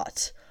 A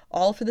lot.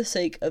 All for the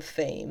sake of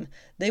fame.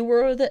 They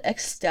were the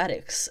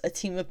Ecstatics, a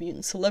team of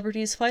mutant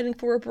celebrities fighting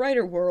for a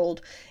brighter world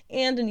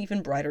and an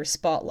even brighter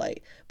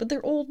spotlight. But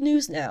they're old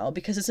news now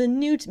because it's a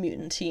new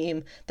mutant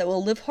team that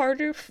will live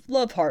harder,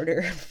 love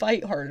harder,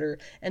 fight harder,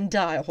 and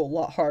die a whole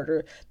lot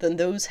harder than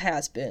those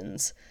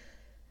has-beens.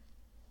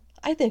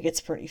 I think it's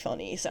pretty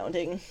funny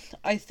sounding.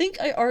 I think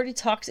I already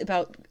talked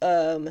about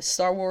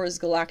Star Wars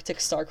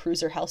Galactic Star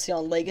Cruiser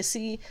Halcyon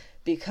Legacy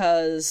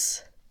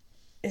because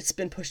it's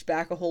been pushed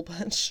back a whole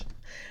bunch.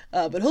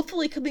 But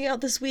hopefully coming out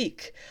this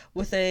week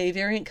with a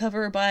variant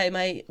cover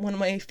by one of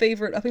my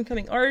favorite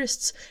up-and-coming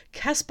artists,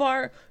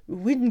 Caspar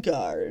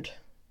Wijngaard.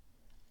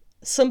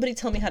 Somebody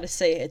tell me how to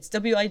say it. It's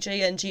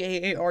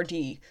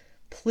Wijngaard.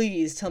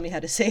 Please tell me how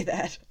to say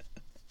that.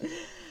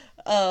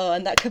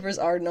 And that covers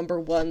our number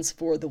ones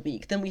for the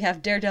week. Then we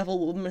have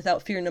Daredevil, Woman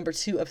Without Fear, number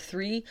 2 of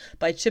 3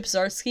 by Chip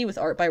Zdarsky with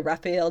art by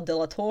Rafael de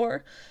la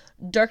Torre.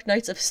 Dark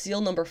Knights of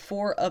Steel, number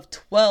 4 of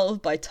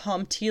 12 by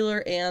Tom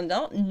Taylor and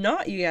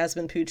not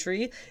Yasmin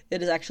Putri.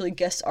 It is actually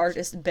guest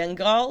artist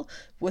Bengal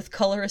with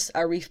colorist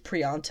Arif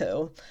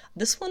Prianto.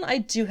 This one I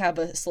do have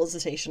a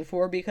solicitation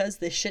for because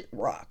this shit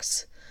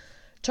rocks.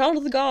 Child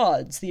of the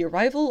Gods, the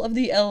arrival of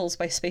the Elves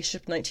by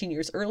Spaceship 19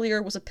 years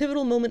earlier was a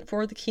pivotal moment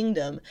for the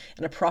kingdom,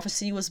 and a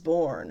prophecy was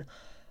born.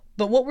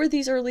 But what were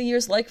these early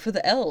years like for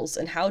the Elves,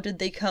 and how did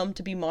they come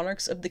to be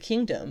monarchs of the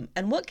kingdom?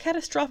 And what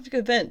catastrophic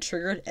event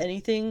triggered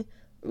everything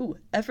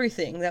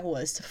that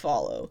was to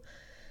follow?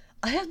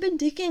 I have been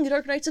digging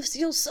Dark Knights of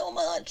Steel so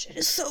much. It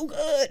is so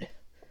good.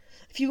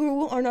 If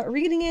you are not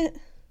reading it,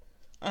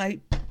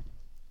 I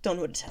don't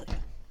know what to tell you.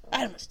 I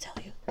don't know what to tell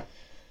you.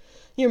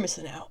 You're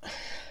missing out.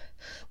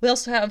 We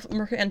also have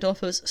Mirka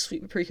Andolfo's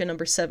Sweet Paprika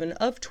number 7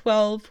 of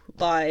 12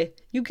 by,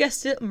 you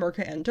guessed it,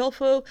 Mirka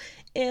Andolfo.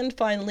 And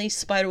finally,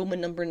 Spider-Woman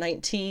number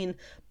 19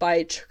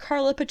 by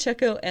Carla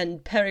Pacheco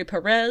and Pere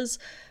Perez,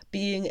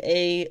 being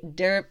a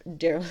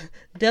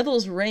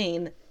Devil's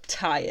Reign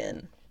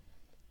tie-in.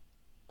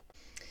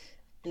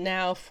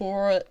 Now,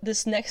 for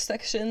this next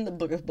section, the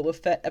Book of Boba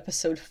Fett,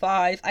 Episode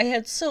 5, I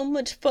had so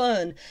much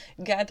fun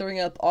gathering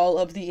up all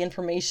of the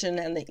information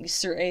and the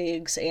Easter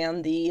eggs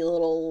and the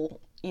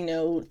little,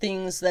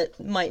 things that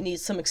might need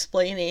some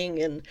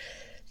explaining and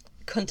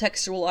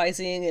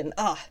contextualizing, and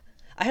I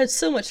had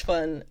so much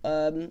fun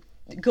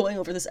going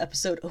over this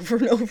episode over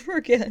and over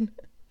again.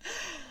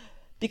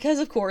 Because,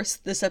 of course,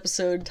 this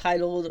episode,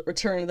 titled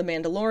Return of the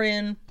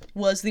Mandalorian,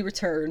 was the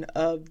return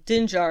of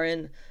Din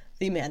Djarin,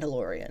 the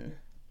Mandalorian.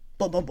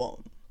 Boom, boom,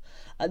 boom.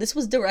 This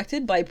was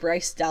directed by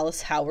Bryce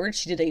Dallas Howard.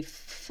 She did a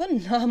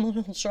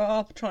phenomenal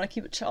job trying to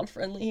keep it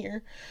child-friendly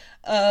here.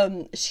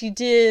 She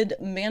did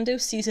Mando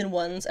Season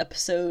 1's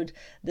episode,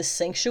 The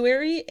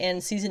Sanctuary,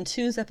 and Season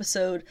 2's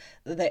episode,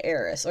 The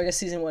Heiress. Or I guess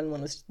Season 1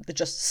 was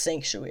just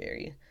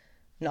Sanctuary,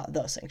 not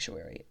The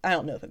Sanctuary. I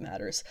don't know if it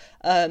matters.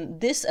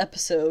 This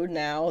episode,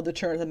 now, The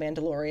Return of the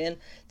Mandalorian,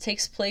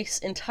 takes place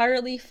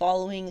entirely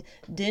following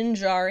Din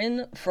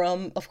Djarin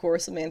from, of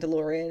course, The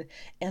Mandalorian,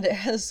 and it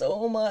has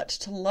so much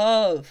to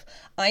love.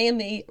 I am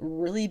a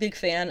really big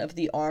fan of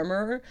the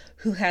Armorer,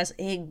 who has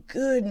a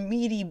good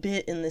meaty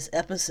bit in this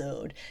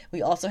episode.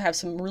 We also have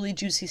some really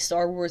juicy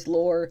Star Wars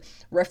lore,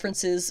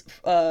 references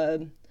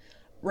to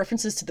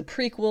the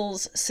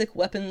prequels, sick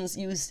weapons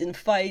used in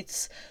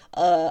fights,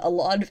 a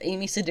lot of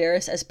Amy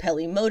Sedaris as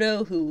Peli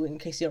Motto, who, in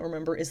case you don't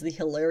remember, is the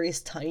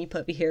hilarious tiny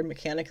puppy-haired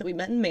mechanic that we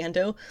met in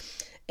Mando,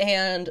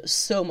 and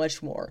so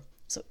much more.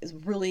 So it's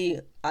really,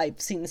 I've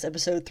seen this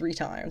episode 3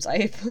 times.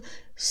 I've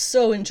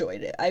so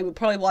enjoyed it. I would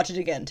probably watch it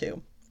again,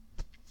 too.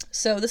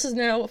 So this is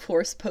now, of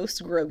course,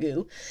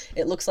 post-Grogu.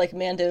 It looks like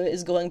Mando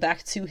is going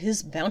back to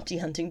his bounty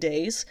hunting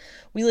days.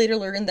 We later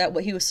learned that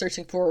what he was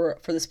searching for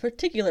this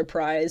particular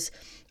prize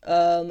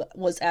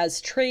was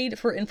as trade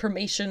for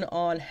information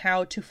on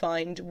how to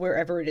find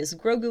wherever it is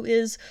Grogu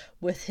is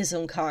with his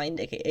own kind,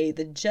 aka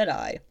the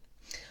Jedi.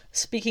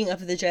 Speaking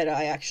of the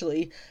Jedi,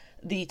 actually,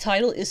 the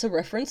title is a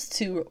reference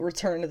to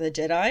Return of the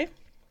Jedi,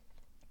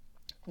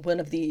 one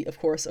of the, of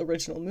course,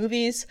 original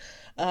movies,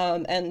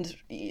 and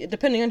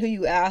depending on who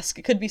you ask,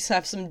 it could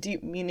have some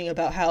deep meaning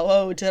about how,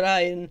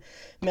 Jedi and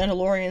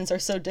Mandalorians are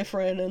so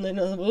different, and then,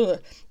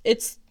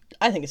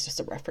 I think it's just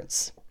a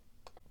reference.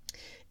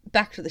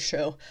 Back to the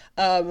show.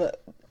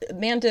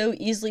 Mando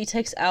easily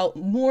takes out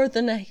more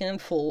than a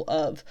handful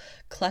of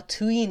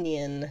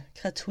Klatooinian.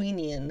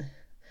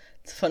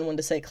 It's a fun one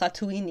to say,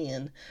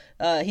 Klatooinian.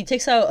 He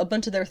takes out a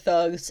bunch of their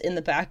thugs in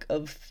the back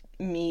of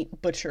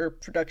meat butcher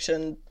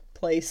production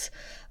place,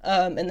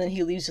 and then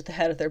he leaves with the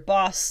head of their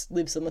boss,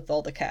 leaves them with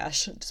all the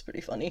cash, which is pretty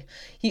funny.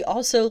 He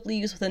also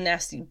leaves with a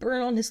nasty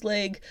burn on his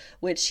leg,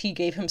 which he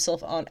gave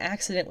himself on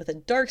accident with a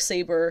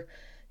darksaber.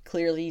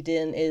 Clearly,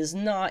 Din is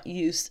not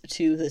used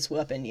to this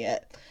weapon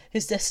yet.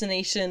 His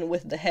destination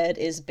with the head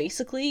is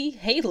basically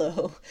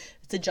Halo.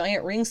 It's a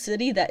giant ring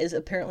city that is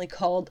apparently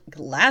called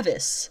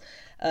Glavis.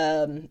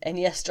 And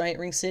yes, giant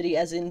ring city,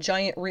 as in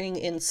giant ring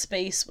in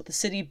space with the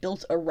city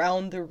built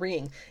around the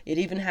ring. It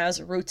even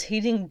has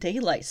rotating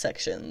daylight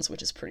sections,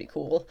 which is pretty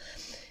cool.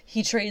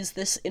 He trades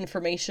this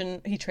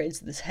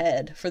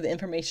head for the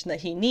information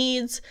that he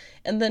needs,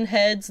 and then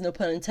heads, no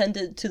pun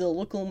intended, to the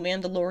local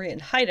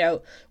Mandalorian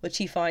hideout, which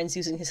he finds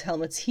using his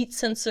helmet's heat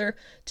sensor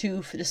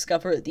to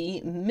discover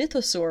the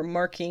mythosaur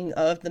marking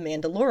of the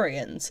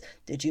Mandalorians.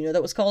 Did you know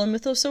that was called a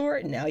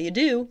mythosaur? Now you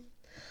do.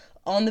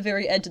 On the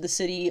very edge of the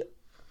city,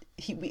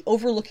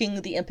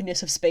 overlooking the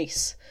emptiness of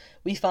space,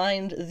 we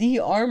find the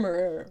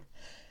Armorer.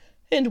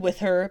 And with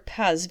her,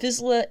 Paz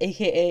Vizsla,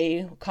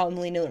 aka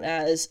commonly known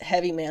as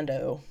Heavy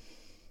Mando.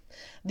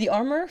 The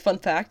Armorer, fun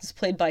fact, is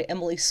played by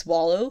Emily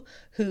Swallow,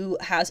 who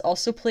has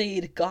also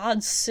played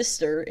God's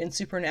sister in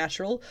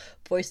Supernatural,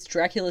 voiced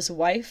Dracula's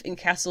wife in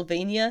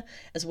Castlevania,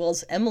 as well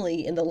as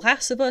Emily in The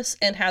Last of Us,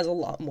 and has a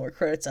lot more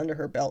credits under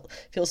her belt.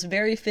 Feels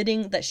very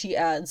fitting that she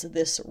adds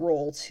this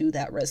role to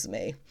that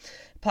resume.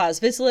 Paz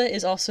Vizsla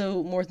is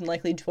also more than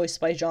likely voiced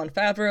by Jon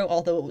Favreau,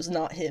 although it was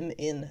not him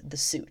in the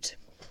suit.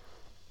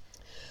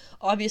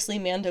 Obviously,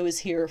 Mando is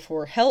here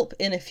for help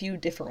in a few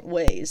different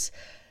ways.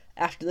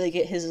 After they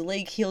get his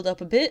leg healed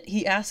up a bit,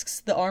 he asks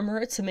the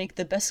Armorer to make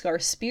the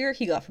Beskar spear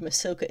he got from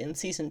Ahsoka in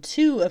Season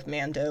 2 of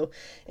Mando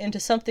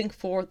into something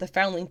for the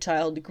foundling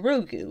child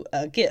Grogu,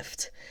 a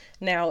gift.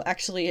 Now,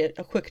 actually,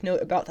 a quick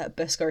note about that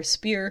Beskar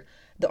spear.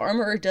 The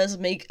Armorer does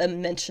make a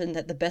mention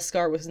that the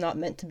Beskar was not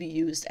meant to be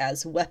used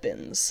as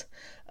weapons.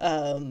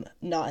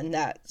 Not in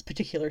that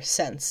particular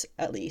sense,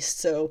 at least.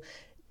 So,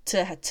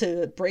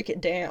 to break it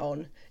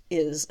down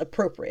is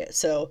appropriate.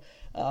 So,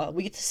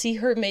 we get to see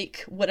her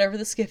make whatever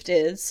this gift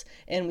is,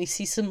 and we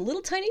see some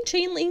little tiny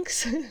chain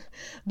links,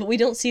 but we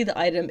don't see the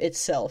item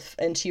itself,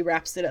 and she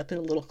wraps it up in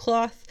a little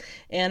cloth,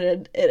 and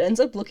it ends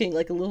up looking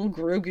like a little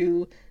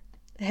Grogu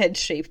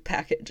head-shaped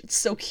package. It's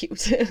so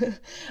cute.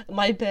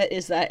 My bet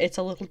is that it's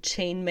a little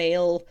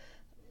chainmail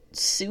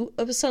suit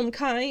of some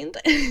kind.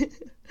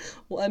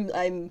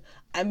 Well,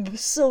 I'm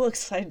so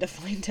excited to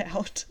find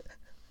out.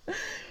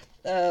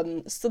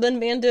 So then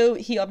Mando,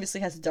 he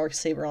obviously has a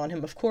Darksaber on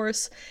him, of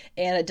course,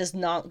 and it does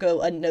not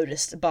go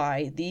unnoticed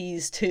by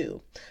these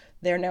two.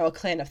 They're now a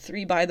clan of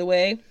 3, by the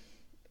way.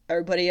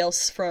 Everybody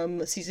else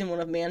from Season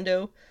 1 of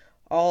Mando,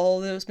 all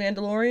those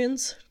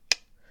Mandalorians,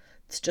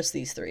 it's just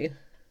these 3.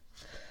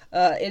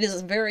 It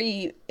is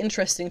very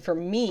interesting for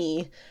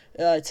me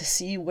to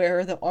see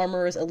where the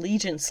Armorer's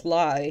allegiance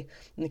lie,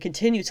 and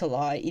continue to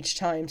lie each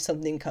time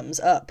something comes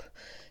up.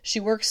 She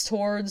works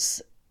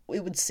towards,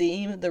 it would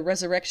seem, the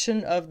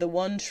resurrection of the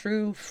one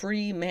true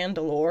free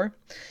Mandalore.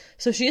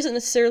 So she isn't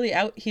necessarily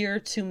out here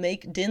to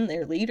make Din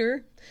their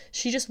leader.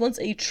 She just wants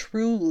a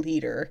true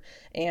leader,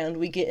 and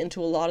we get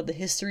into a lot of the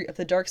history of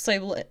the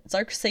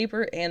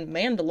Darksaber and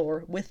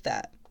Mandalore with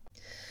that.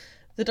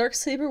 The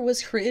Darksaber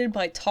was created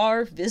by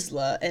Tar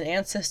Vizsla, an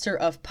ancestor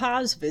of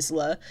Paz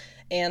Vizsla,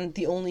 and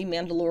the only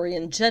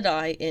Mandalorian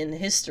Jedi in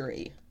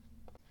history.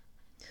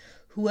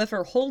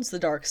 Whoever holds the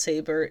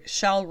Darksaber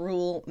shall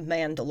rule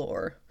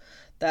Mandalore.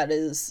 That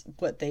is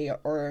what they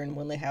earn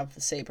when they have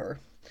the saber.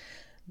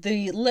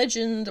 The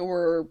legend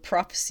or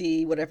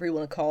prophecy, whatever you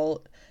want to call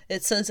it,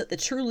 it says that the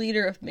true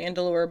leader of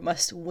Mandalore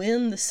must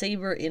win the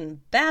saber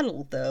in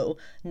battle, though,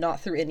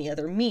 not through any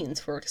other means.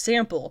 For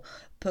example,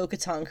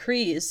 Bo-Katan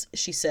Kryze,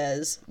 she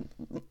says,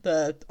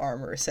 the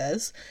Armorer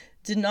says,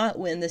 did not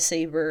win the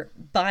saber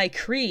by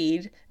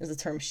creed, is the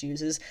term she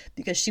uses,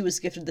 because she was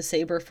gifted the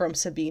saber from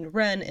Sabine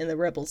Wren in the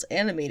Rebels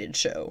animated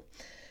show.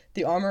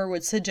 The Armorer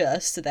would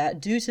suggest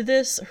that due to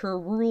this, her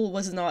rule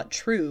was not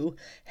true,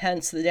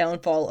 hence the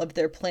downfall of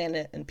their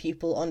planet and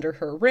people under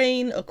her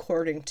reign,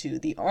 according to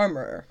the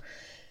Armorer.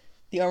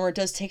 The Armorer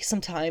does take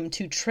some time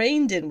to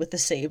train Din with the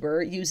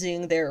saber,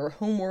 using their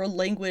homeworld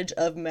language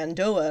of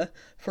Mandoa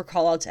for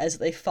callouts as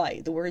they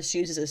fight. The words she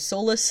uses is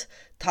Solus,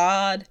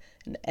 Tad,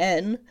 and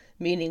En,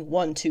 meaning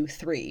 1, 2,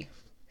 3.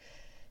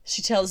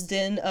 She tells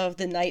Din of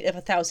the Night of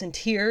 1,000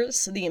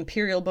 Tears, the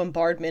Imperial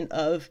bombardment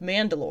of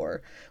Mandalore.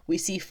 We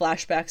see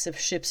flashbacks of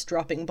ships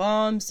dropping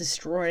bombs,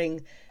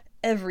 destroying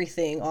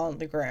everything on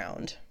the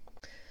ground.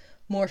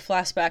 More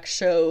flashbacks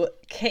show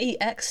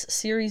KX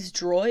series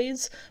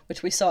droids,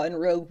 which we saw in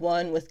Rogue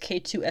One with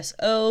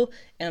K2SO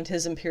and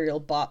his Imperial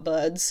bot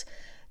buds.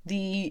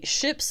 The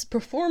ships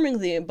performing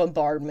the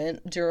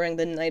bombardment during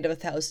the Night of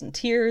 1,000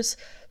 Tears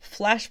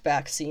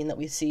flashback scene that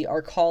we see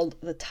are called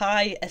the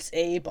TIE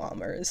SA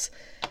bombers.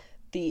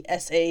 The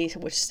SA,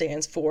 which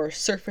stands for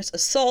Surface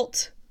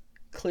Assault,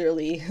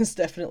 clearly is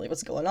definitely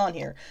what's going on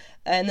here.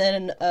 And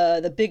then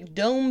the big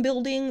dome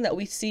building that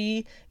we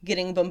see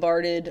getting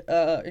bombarded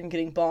and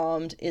getting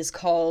bombed is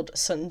called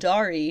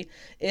Sundari.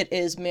 It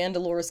is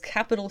Mandalore's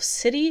capital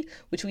city,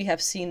 which we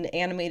have seen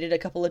animated a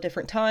couple of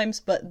different times,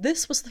 but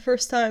this was the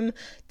first time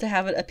to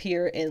have it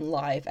appear in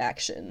live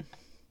action.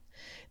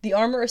 The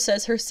Armorer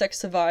says her sex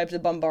survived the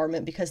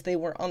bombardment because they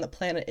weren't on the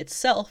planet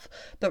itself,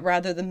 but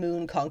rather the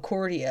moon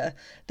Concordia.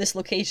 This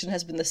location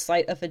has been the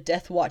site of a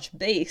Death Watch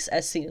base,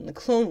 as seen in the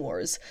Clone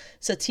Wars.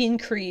 Satine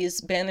Kryze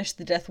banished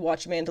the Death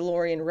Watch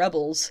Mandalorian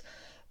rebels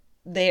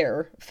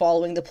there,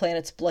 following the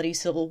planet's bloody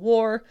civil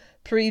war.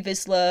 Pre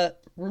Vizsla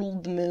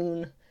ruled the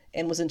moon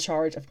and was in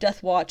charge of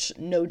Death Watch,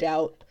 no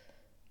doubt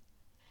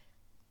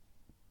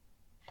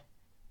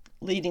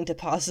leading to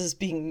Paz's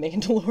being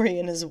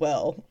Mandalorian as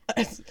well.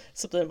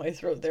 Something in my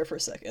throat there for a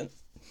second.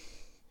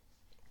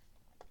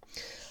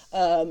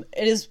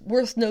 It is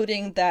worth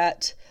noting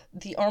that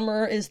the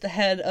armor is the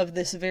head of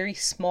this very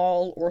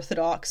small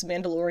Orthodox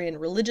Mandalorian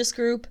religious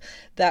group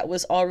that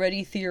was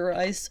already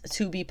theorized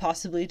to be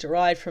possibly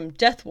derived from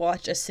Death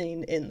Watch as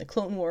seen in the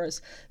Clone Wars.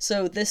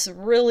 So this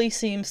really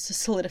seems to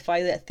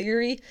solidify that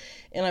theory,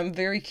 and I'm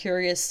very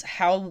curious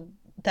how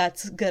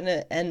that's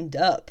gonna end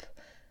up.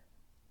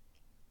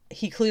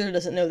 He clearly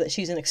doesn't know that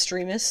she's an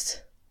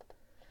extremist.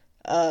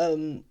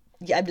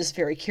 Yeah, I'm just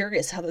very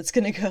curious how that's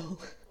gonna go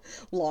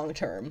long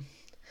term.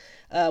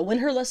 When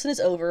her lesson is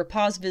over,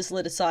 Paz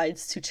Vizsla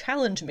decides to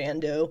challenge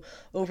Mando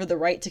over the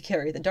right to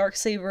carry the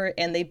Darksaber,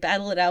 and they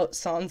battle it out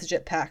sans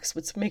jetpacks,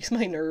 which makes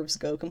my nerves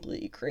go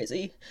completely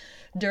crazy.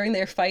 During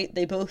their fight,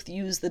 they both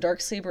use the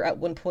Darksaber at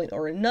one point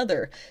or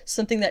another.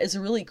 Something that is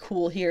really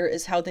cool here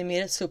is how they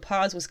made it so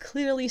Paz was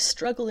clearly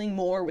struggling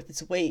more with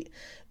its weight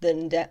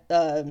than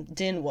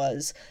Din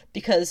was,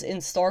 because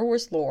in Star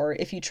Wars lore,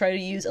 if you try to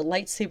use a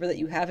lightsaber that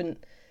you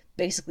haven't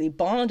basically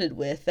bonded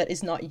with, that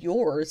is not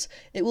yours,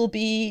 it will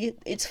be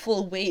its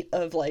full weight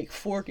of like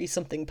 40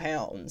 something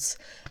pounds.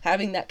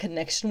 Having that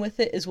connection with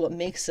it is what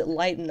makes it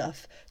light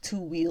enough to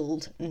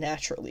wield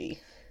naturally.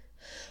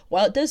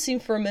 While it does seem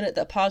for a minute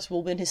that Paz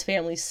will win his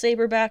family's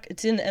saber back,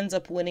 Din ends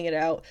up winning it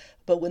out,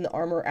 but when the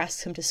armor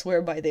asks him to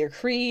swear by their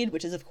creed,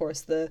 which is of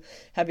course the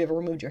have you ever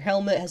removed your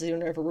helmet, has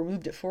anyone ever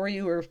removed it for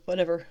you, or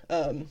whatever,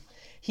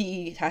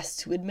 he has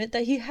to admit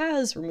that he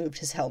has removed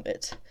his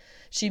helmet.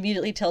 She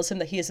immediately tells him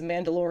that he is a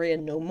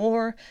Mandalorian no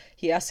more.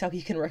 He asks how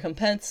he can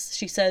recompense.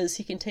 She says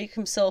he can take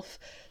himself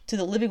to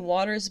the living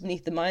waters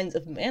beneath the mines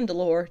of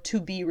Mandalore to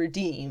be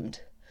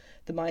redeemed.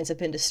 The mines have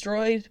been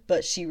destroyed,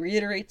 but she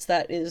reiterates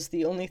that is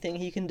the only thing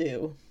he can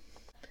do.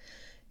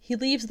 He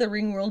leaves the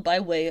ring world by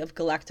way of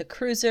Galactic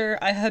Cruiser.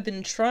 I have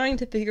been trying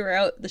to figure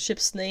out the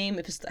ship's name,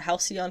 if it's the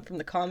Halcyon from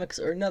the comics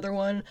or another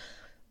one,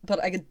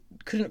 but I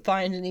couldn't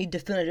find any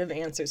definitive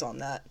answers on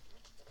that.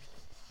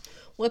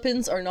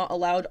 Weapons are not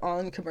allowed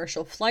on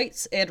commercial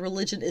flights, and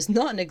religion is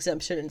not an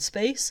exemption in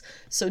space,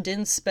 so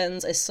Din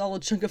spends a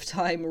solid chunk of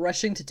time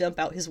rushing to dump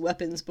out his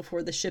weapons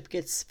before the ship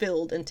gets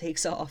filled and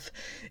takes off.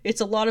 It's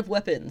a lot of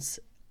weapons.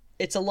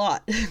 It's a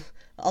lot.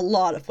 A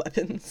lot of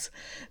weapons.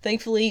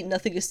 Thankfully,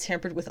 nothing is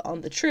tampered with on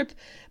the trip,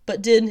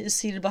 but Din is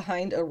seated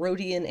behind a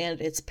Rodian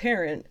and its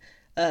parent,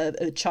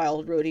 a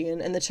child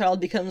Rodian, and the child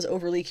becomes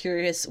overly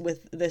curious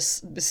with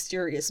this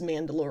mysterious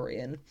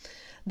Mandalorian.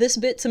 This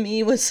bit to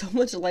me was so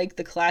much like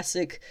the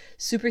classic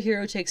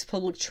superhero takes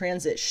public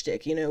transit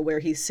shtick, you know, where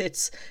he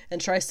sits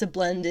and tries to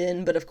blend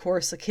in, but of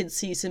course a kid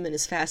sees him and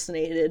is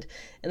fascinated,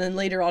 and then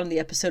later on in the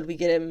episode we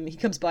get him, he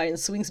comes by and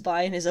swings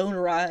by in his own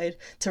ride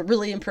to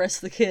really impress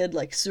the kid,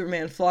 like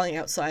Superman flying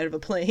outside of a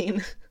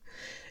plane.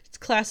 It's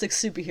classic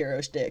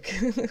superhero shtick.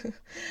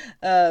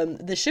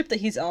 The ship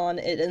that he's on,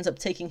 it ends up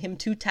taking him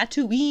to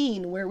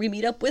Tatooine, where we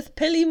meet up with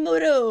Peli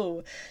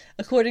Motto.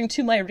 According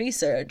to my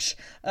research,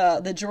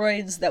 the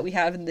droids that we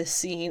have in this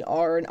scene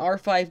are an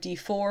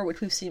R5-D4, which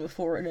we've seen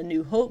before in A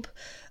New Hope,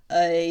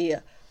 a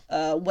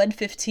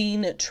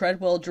WED-15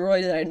 Treadwell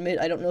droid, and I admit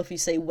I don't know if you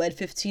say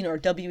WED-15 or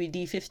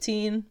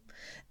WED-15,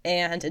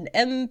 and an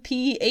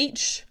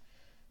MPH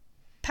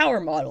power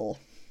model.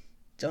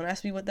 Don't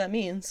ask me what that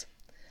means.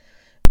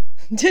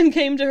 Din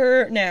came to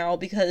her now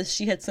because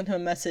she had sent him a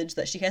message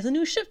that she has a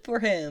new ship for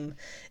him.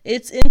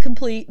 It's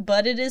incomplete,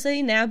 but it is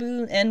a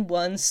Naboo N1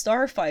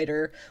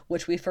 starfighter,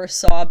 which we first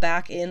saw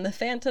back in The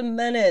Phantom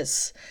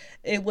Menace.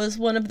 It was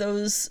one of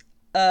those,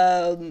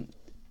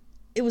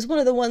 it was one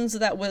of the ones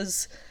that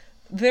was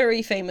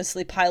very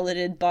famously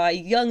piloted by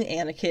young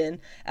Anakin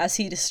as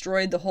he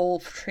destroyed the whole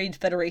Trade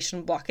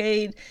Federation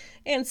blockade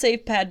and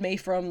saved Padme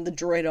from the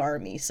droid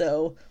army.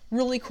 So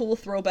really cool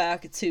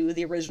throwback to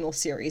the original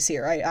series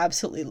here. I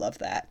absolutely love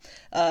that.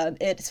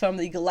 It's from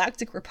the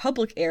Galactic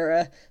Republic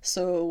era,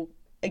 so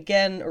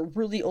again, a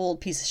really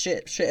old piece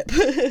of ship.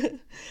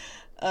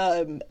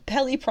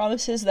 Peli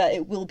promises that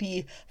it will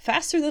be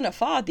faster than a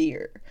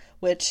Fathier,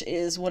 which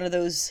is one of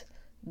those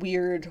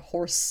weird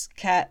horse,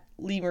 cat,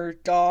 lemur,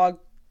 dog,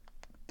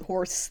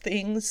 horse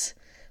things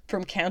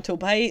from Canto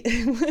Bight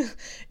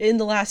in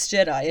The Last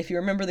Jedi. If you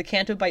remember the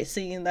Canto Bight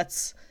scene,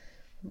 that's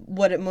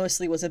what it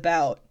mostly was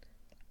about,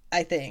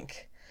 I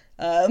think.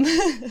 I'm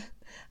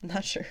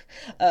not sure.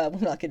 We're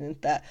not getting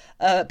into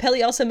that.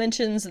 Peli also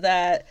mentions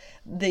that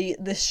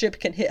this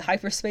ship can hit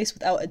hyperspace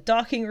without a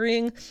docking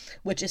ring,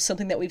 which is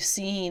something that we've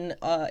seen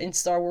in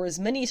Star Wars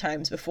many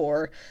times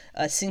before.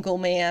 Single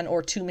man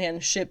or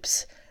two-man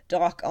ships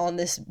dock on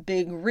this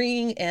big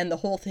ring, and the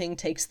whole thing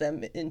takes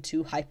them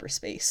into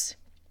hyperspace.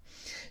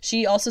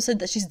 She also said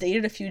that she's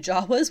dated a few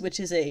Jawas, which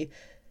is a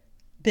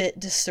bit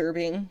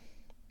disturbing,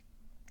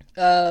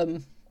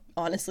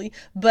 honestly,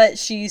 but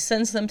she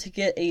sends them to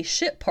get a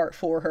ship part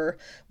for her,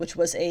 which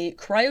was a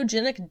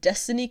cryogenic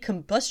Destiny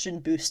combustion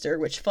booster,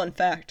 which, fun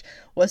fact,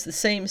 was the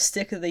same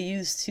stick that they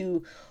used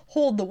to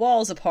hold the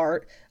walls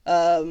apart,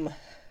 back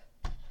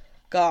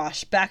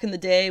in the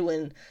day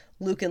when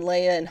Luke and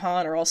Leia and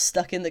Han are all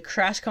stuck in the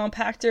crash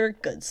compactor.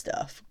 Good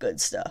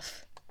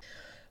stuff.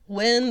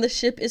 When the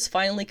ship is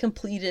finally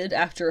completed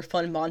after a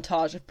fun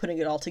montage of putting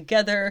it all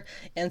together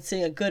and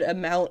seeing a good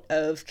amount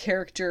of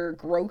character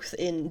growth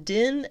in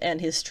Din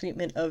and his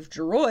treatment of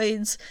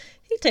droids,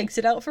 he takes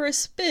it out for a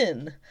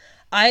spin.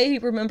 I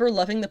remember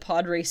loving the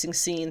pod racing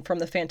scene from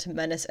The Phantom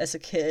Menace as a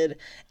kid,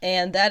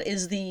 and that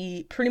is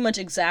the pretty much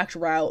exact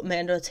route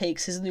Mando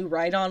takes his new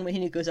ride on when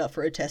he goes out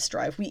for a test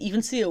drive. We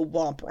even see a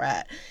Womp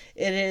Rat.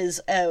 It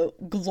is a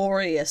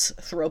glorious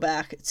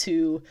throwback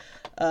to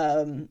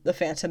The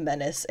Phantom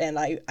Menace, and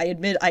I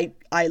admit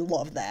I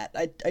love that.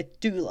 I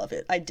do love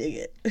it. I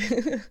dig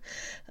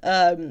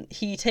it.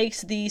 He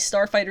takes the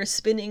starfighter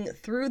spinning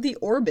through the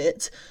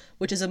orbit,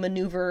 which is a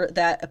maneuver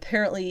that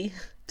apparently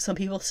some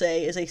people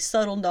say is a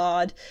subtle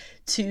nod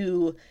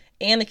to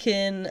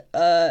Anakin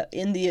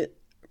in the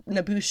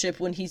Naboo ship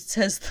when he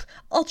says,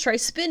 "I'll try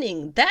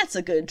spinning, that's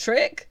a good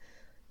trick."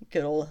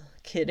 Good old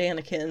kid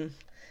Anakin.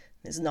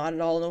 His not at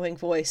all annoying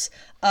voice.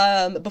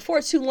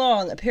 Before too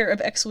long, a pair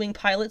of X-Wing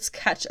pilots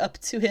catch up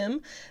to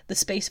him, the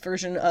space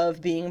version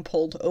of being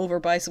pulled over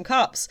by some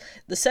cops.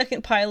 The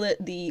second pilot,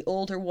 the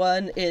older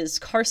one, is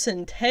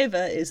Carson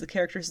Teva, is the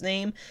character's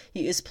name.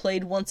 He is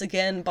played once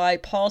again by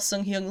Paul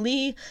Sung-Hyun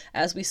Lee,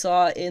 as we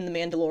saw in The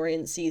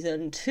Mandalorian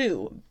Season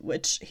 2,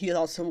 which he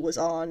also was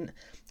on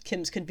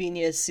Kim's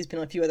Convenience. He's been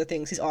on a few other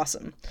things. He's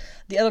awesome.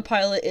 The other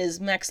pilot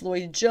is Max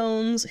Lloyd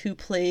Jones, who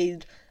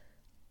played...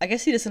 I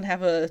guess he doesn't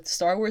have a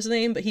Star Wars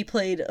name, but he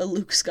played a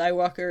Luke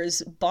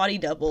Skywalker's body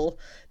double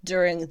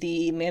during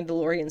the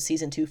Mandalorian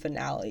Season 2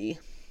 finale.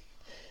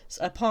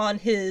 So upon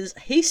his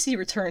hasty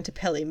return to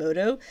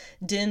Pelimoto,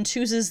 Din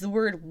chooses the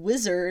word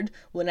wizard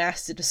when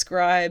asked to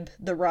describe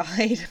the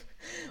ride,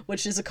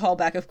 which is a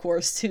callback, of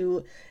course,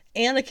 to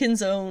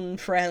Anakin's own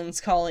friends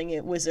calling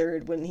it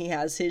wizard when he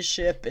has his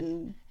ship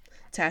and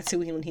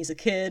Tatooine when he's a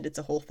kid. It's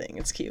a whole thing.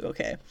 It's cute,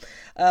 okay.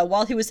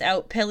 While he was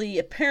out, Peli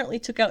apparently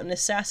took out an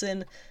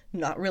assassin.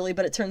 Not really,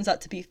 but it turns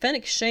out to be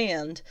Fennec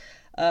Shand,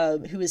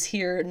 who is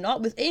here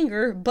not with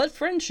anger, but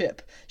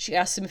friendship. She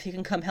asks him if he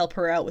can come help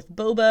her out with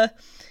Boba,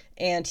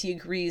 and he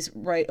agrees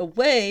right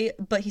away,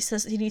 but he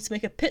says he needs to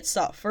make a pit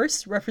stop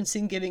first,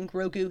 referencing giving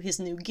Grogu his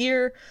new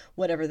gear,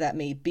 whatever that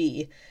may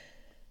be.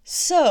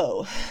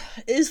 So,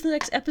 is the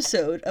next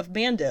episode of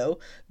Mando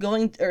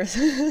going...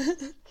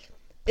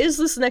 Is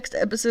this next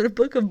episode of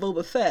Book of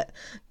Boba Fett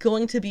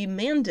going to be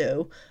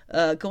Mando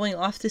going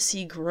off to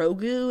see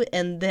Grogu,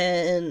 and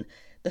then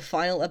the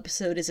final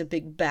episode is a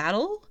big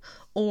battle?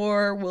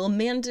 Or will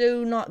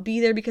Mando not be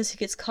there because he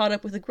gets caught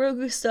up with the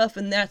Grogu stuff,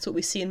 and that's what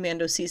we see in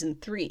Mando Season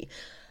 3?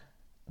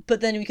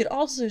 But then we could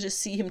also just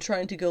see him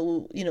trying to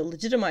go,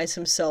 legitimize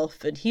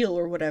himself and heal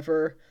or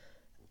whatever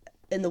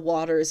in the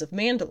waters of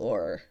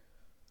Mandalore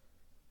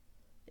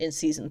in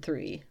Season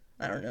 3.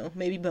 I don't know,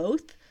 maybe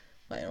both?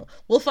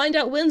 We'll find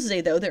out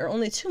Wednesday, though. There are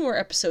only 2 more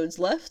episodes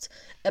left.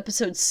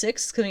 Episode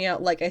 6 is coming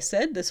out, like I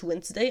said, this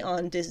Wednesday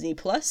on Disney+.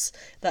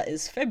 That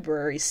is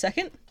February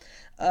 2nd.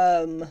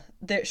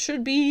 There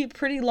should be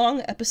pretty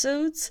long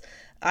episodes.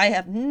 I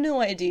have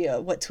no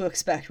idea what to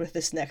expect with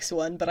this next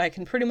one, but I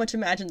can pretty much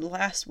imagine the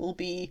last will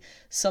be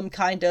some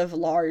kind of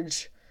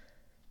large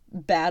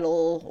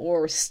battle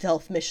or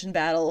stealth mission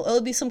battle. It'll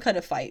be some kind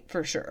of fight,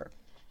 for sure.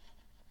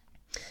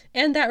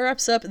 And that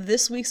wraps up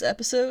this week's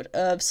episode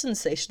of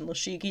Sensational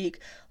She-Geek,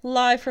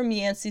 live from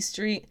Yancey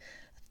Street.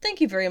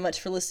 Thank you very much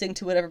for listening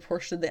to whatever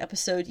portion of the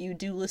episode you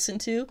do listen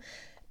to.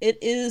 It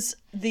is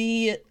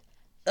the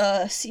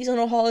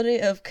seasonal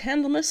holiday of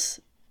Candlemas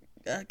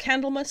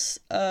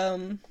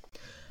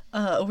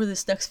over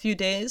this next few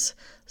days.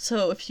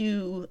 So if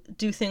you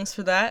do things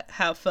for that,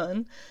 have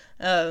fun.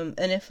 And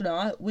if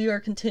not, we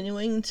are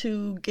continuing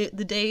to get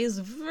the days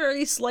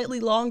very slightly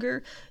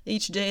longer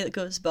each day that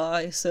goes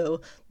by.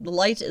 So the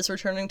light is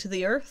returning to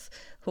the earth.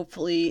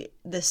 Hopefully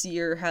this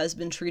year has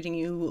been treating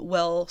you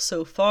well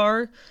so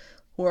far.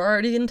 We're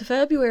already into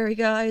February,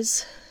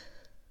 guys.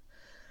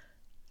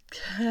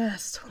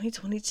 It's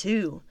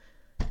 2022.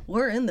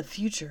 We're in the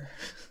future.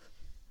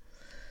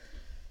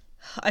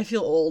 I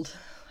feel old.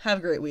 Have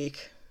a great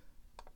week.